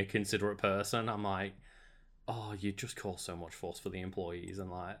and being a considerate person, I'm like, oh, you just cause so much fuss for the employees, and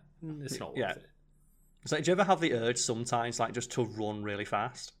like, it's not worth it. It's like, do you ever have the urge sometimes, like, just to run really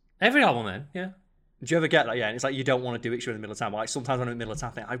fast? Every now and then, yeah. Do you ever get that? Yeah, and it's like you don't want to do it 'cause you're in the middle of town. But like sometimes when I'm in the middle of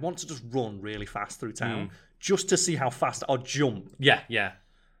town, I think I want to just run really fast through town just to see how fast I'll jump. Yeah.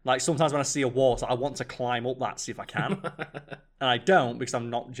 Like sometimes when I see a wall, I want to climb up that to see if I can, and I don't because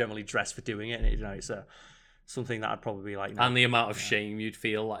I'm not generally dressed for doing it. And it's something that I'd probably like. And the amount of shame you'd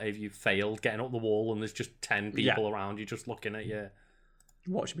feel like if you failed getting up the wall and there's just 10 people around you just looking at you.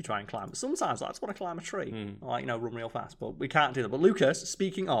 Watching me try and climb. But sometimes I just want to climb a tree. Like, run real fast. But we can't do that. But Lucas,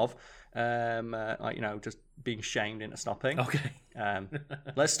 speaking of, just being shamed into stopping. Okay.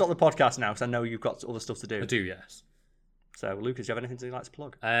 Let's stop the podcast now because I know you've got other stuff to do. I do, yes. So, Lucas, do you have anything you'd like to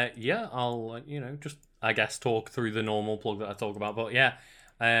plug? Yeah, I'll, just, I guess, talk through the normal plug that I talk about. But yeah,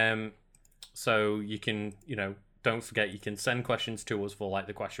 so you can, don't forget, you can send questions to us for, like,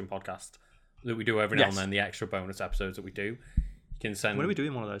 the question podcast that we do every now and then, the extra bonus episodes that we do. Can send. When are we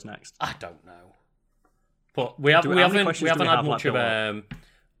doing one of those next? I don't know, but we haven't had much of a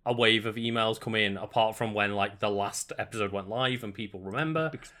wave of emails come in apart from when like the last episode went live and people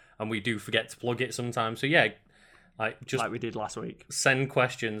remember, and we do forget to plug it sometimes. So yeah, like we did last week. Send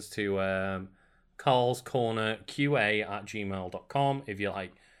questions to Carl's Corner QA@gmail.com. If you're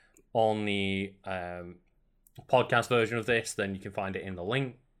like on the podcast version of this, then you can find it in the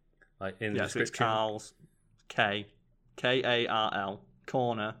link, like in the description. So it's Carl's Karl Corner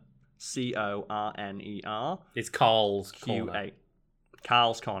CORNER. It's Carl's QA. Corner.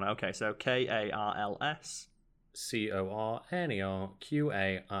 Carl's Corner. Okay, so KARLS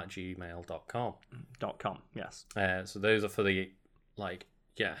CORNERQA@gmail.com. .com. Yes. So those are for the that's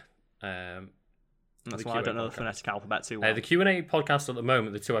why I don't know the phonetic alphabet too well. The Q&A podcast at the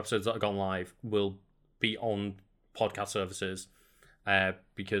moment, the 2 episodes that have gone live, will be on podcast services.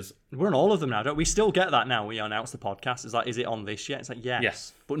 Because we're on all of them now, don't we? Still get that now. We announce the podcast. It's like, is it on this yet? It's like,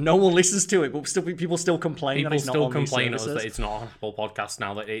 yes. But no one listens to it. But people still complain that it's not on these services. People still complain that it's not on Apple Podcasts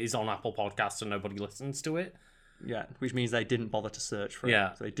now that it is on Apple Podcasts and nobody listens to it. Yeah, which means they didn't bother to search for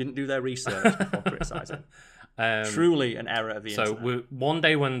it. So they didn't do their research before criticising. Truly an error of the internet. So one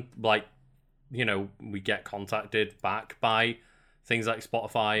day when, we get contacted back by things like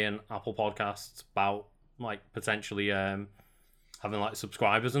Spotify and Apple Podcasts about, potentially... having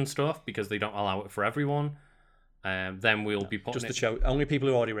subscribers and stuff because they don't allow it for everyone. Then we'll be putting just to show only people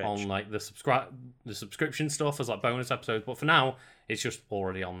who are already rich on the subscription stuff as bonus episodes. But for now, it's just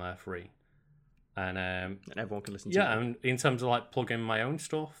already on there free, and everyone can listen to it. Yeah, and in terms of plugging my own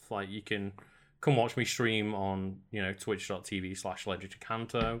stuff, you can come watch me stream on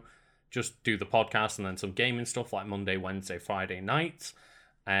twitch.tv/LegendOfCanto. Just do the podcast and then some gaming stuff like Monday, Wednesday, Friday nights,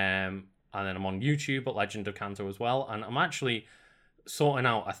 and then I'm on YouTube at Legend of Canto as well. And I'm actually sorting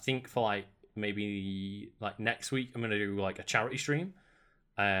out, I think for maybe next week, I'm going to do a charity stream.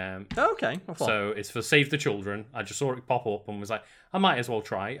 Okay. So it's for Save the Children. I just saw it pop up and was like, I might as well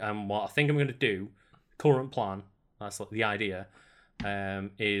try. And what I think I'm going to do, current plan, that's the idea,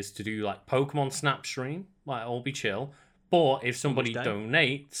 is to do Pokemon Snap stream. It'll be chill. But if somebody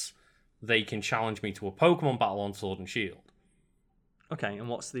donates, they can challenge me to a Pokemon battle on Sword and Shield. Okay, and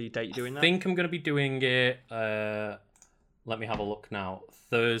what's the date you're doing that? I think I'm going to be doing it, let me have a look now,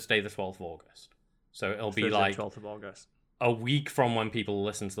 Thursday the 12th of August. So it'll be 12th of August. A week from when people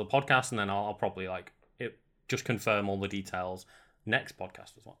listen to the podcast, and then I'll probably just confirm all the details next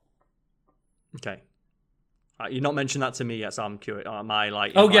podcast as well. Okay. You've not mentioned that to me yet, so I'm curious.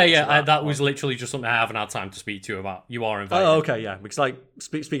 That was literally just something I haven't had time to speak to you about. You are invited. Oh, okay, yeah. Because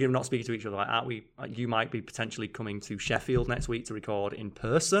speaking of not speaking to each other, aren't we? You might be potentially coming to Sheffield next week to record in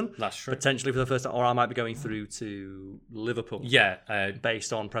person. That's true. Potentially for the first time, or I might be going through to Liverpool. Yeah,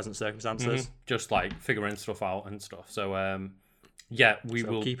 based on present circumstances. Just figuring stuff out and stuff. So we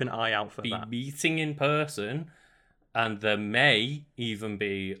will keep an eye out for that. Be meeting in person. And there may even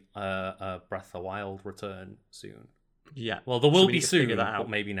be a Breath of the Wild return soon. Yeah. Well, there will be soon, but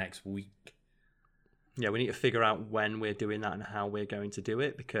maybe next week. Yeah, we need to figure out when we're doing that and how we're going to do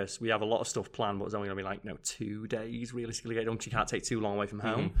it, because we have a lot of stuff planned, but it's only going to be 2 days realistically. You can't take too long away from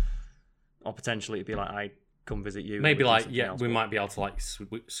home. Or potentially it'd be I come visit you. Maybe we might be able to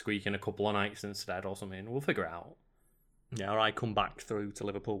squeak in a couple of nights instead or something. We'll figure it out. Yeah, or I come back through to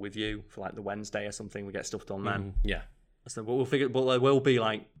Liverpool with you for the Wednesday or something. We get stuff done then. Yeah. So we'll figure. But there will be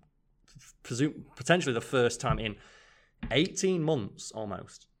potentially the first time in 18 months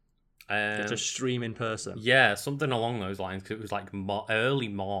almost to stream in person. Yeah, something along those lines. Because it was early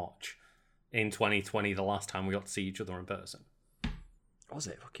March in 2020, the last time we got to see each other in person. Was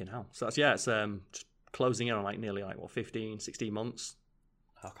it? Fucking hell. So it's just closing in on nearly 15, 16 months.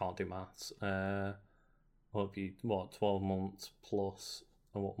 I can't do maths. What would be 12 months plus,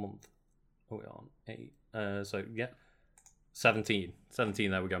 and what month are we on? 8. So yeah, 17.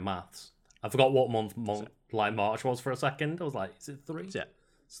 There we go. Maths. I forgot what month like March was for a second. I was like, is it 3? Yeah.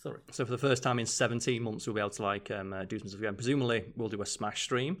 It's 3. So for the first time in 17 months, we'll be able to like do some stuff again. Presumably, we'll do a Smash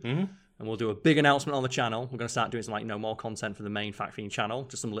stream, and we'll do a big announcement on the channel. We're going to start doing some like no more content for the main Fact Fiend channel,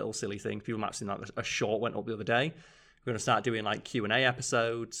 just some little silly things. People might have seen like a short went up the other day. We're going to start doing like Q&A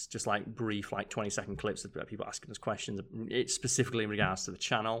episodes, just like brief, like 20-second clips of people asking us questions. It's specifically in regards to the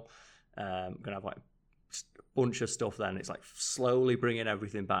channel. We're going to have like a bunch of stuff then. It's like slowly bringing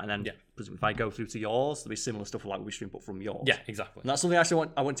everything back. And then if I go through to yours, there'll be similar stuff like we stream but from yours. Yeah, exactly. And that's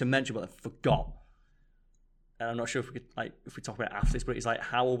something I want to mention, but I forgot. And I'm not sure if we talk about it after this, but it's like,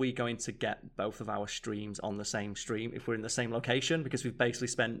 how are we going to get both of our streams on the same stream if we're in the same location? Because we've basically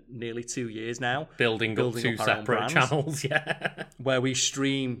spent nearly 2 years now building up 2 separate channels, where we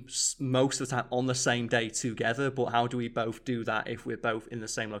stream most of the time on the same day together. But how do we both do that if we're both in the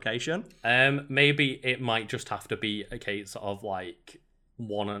same location? Maybe it might just have to be a case of like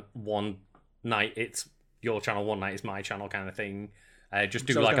one night it's your channel, one night it's my channel kind of thing. Just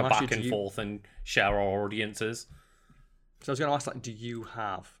do like a back and forth and share our audiences. So I was going to ask, like, do you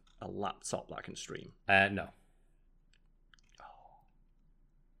have a laptop that can stream? No.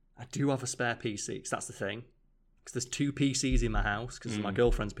 I do have a spare PC, because that's the thing. Because there's 2 PCs in my house, because there's my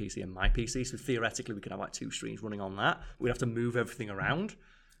girlfriend's PC and my PC, so theoretically we could have like 2 streams running on that. We'd have to move everything around.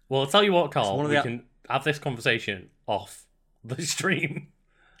 Well, I'll tell you what, Carl, we can have this conversation off the stream.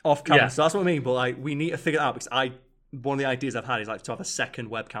 Off camera, so that's what I mean, but like, we need to figure it out, because one of the ideas I've had is like to have a second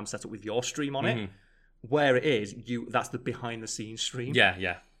webcam set up with your stream on it, where it is that's the behind the scenes stream.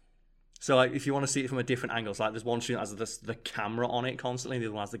 Yeah. So like, if you want to see it from a different angle, so like there's one stream that has the camera on it constantly, and the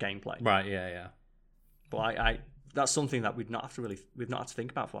other one has the gameplay. Right. Yeah. But I that's something that we've not had to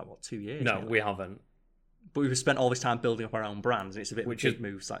think about for like 2 years. No, we haven't. But we've spent all this time building up our own brands, and it's a bit of a big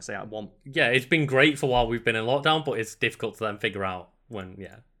move. Like say, I want. Yeah, it's been great for while we've been in lockdown, but it's difficult to then figure out when.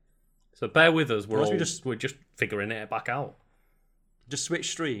 Yeah. So bear with us. We're just figuring it back out. Just switch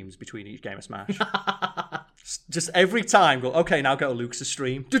streams between each game of Smash. just every time go. Okay, now go to Luke's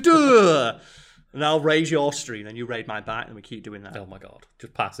stream. And I'll raise your stream, then you raid my back, and we keep doing that. Oh my god!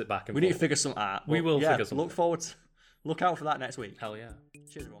 Just pass it back and we need to figure something out. We will figure something. Look out for that next week. Hell yeah!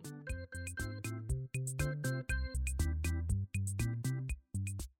 Cheers, everyone.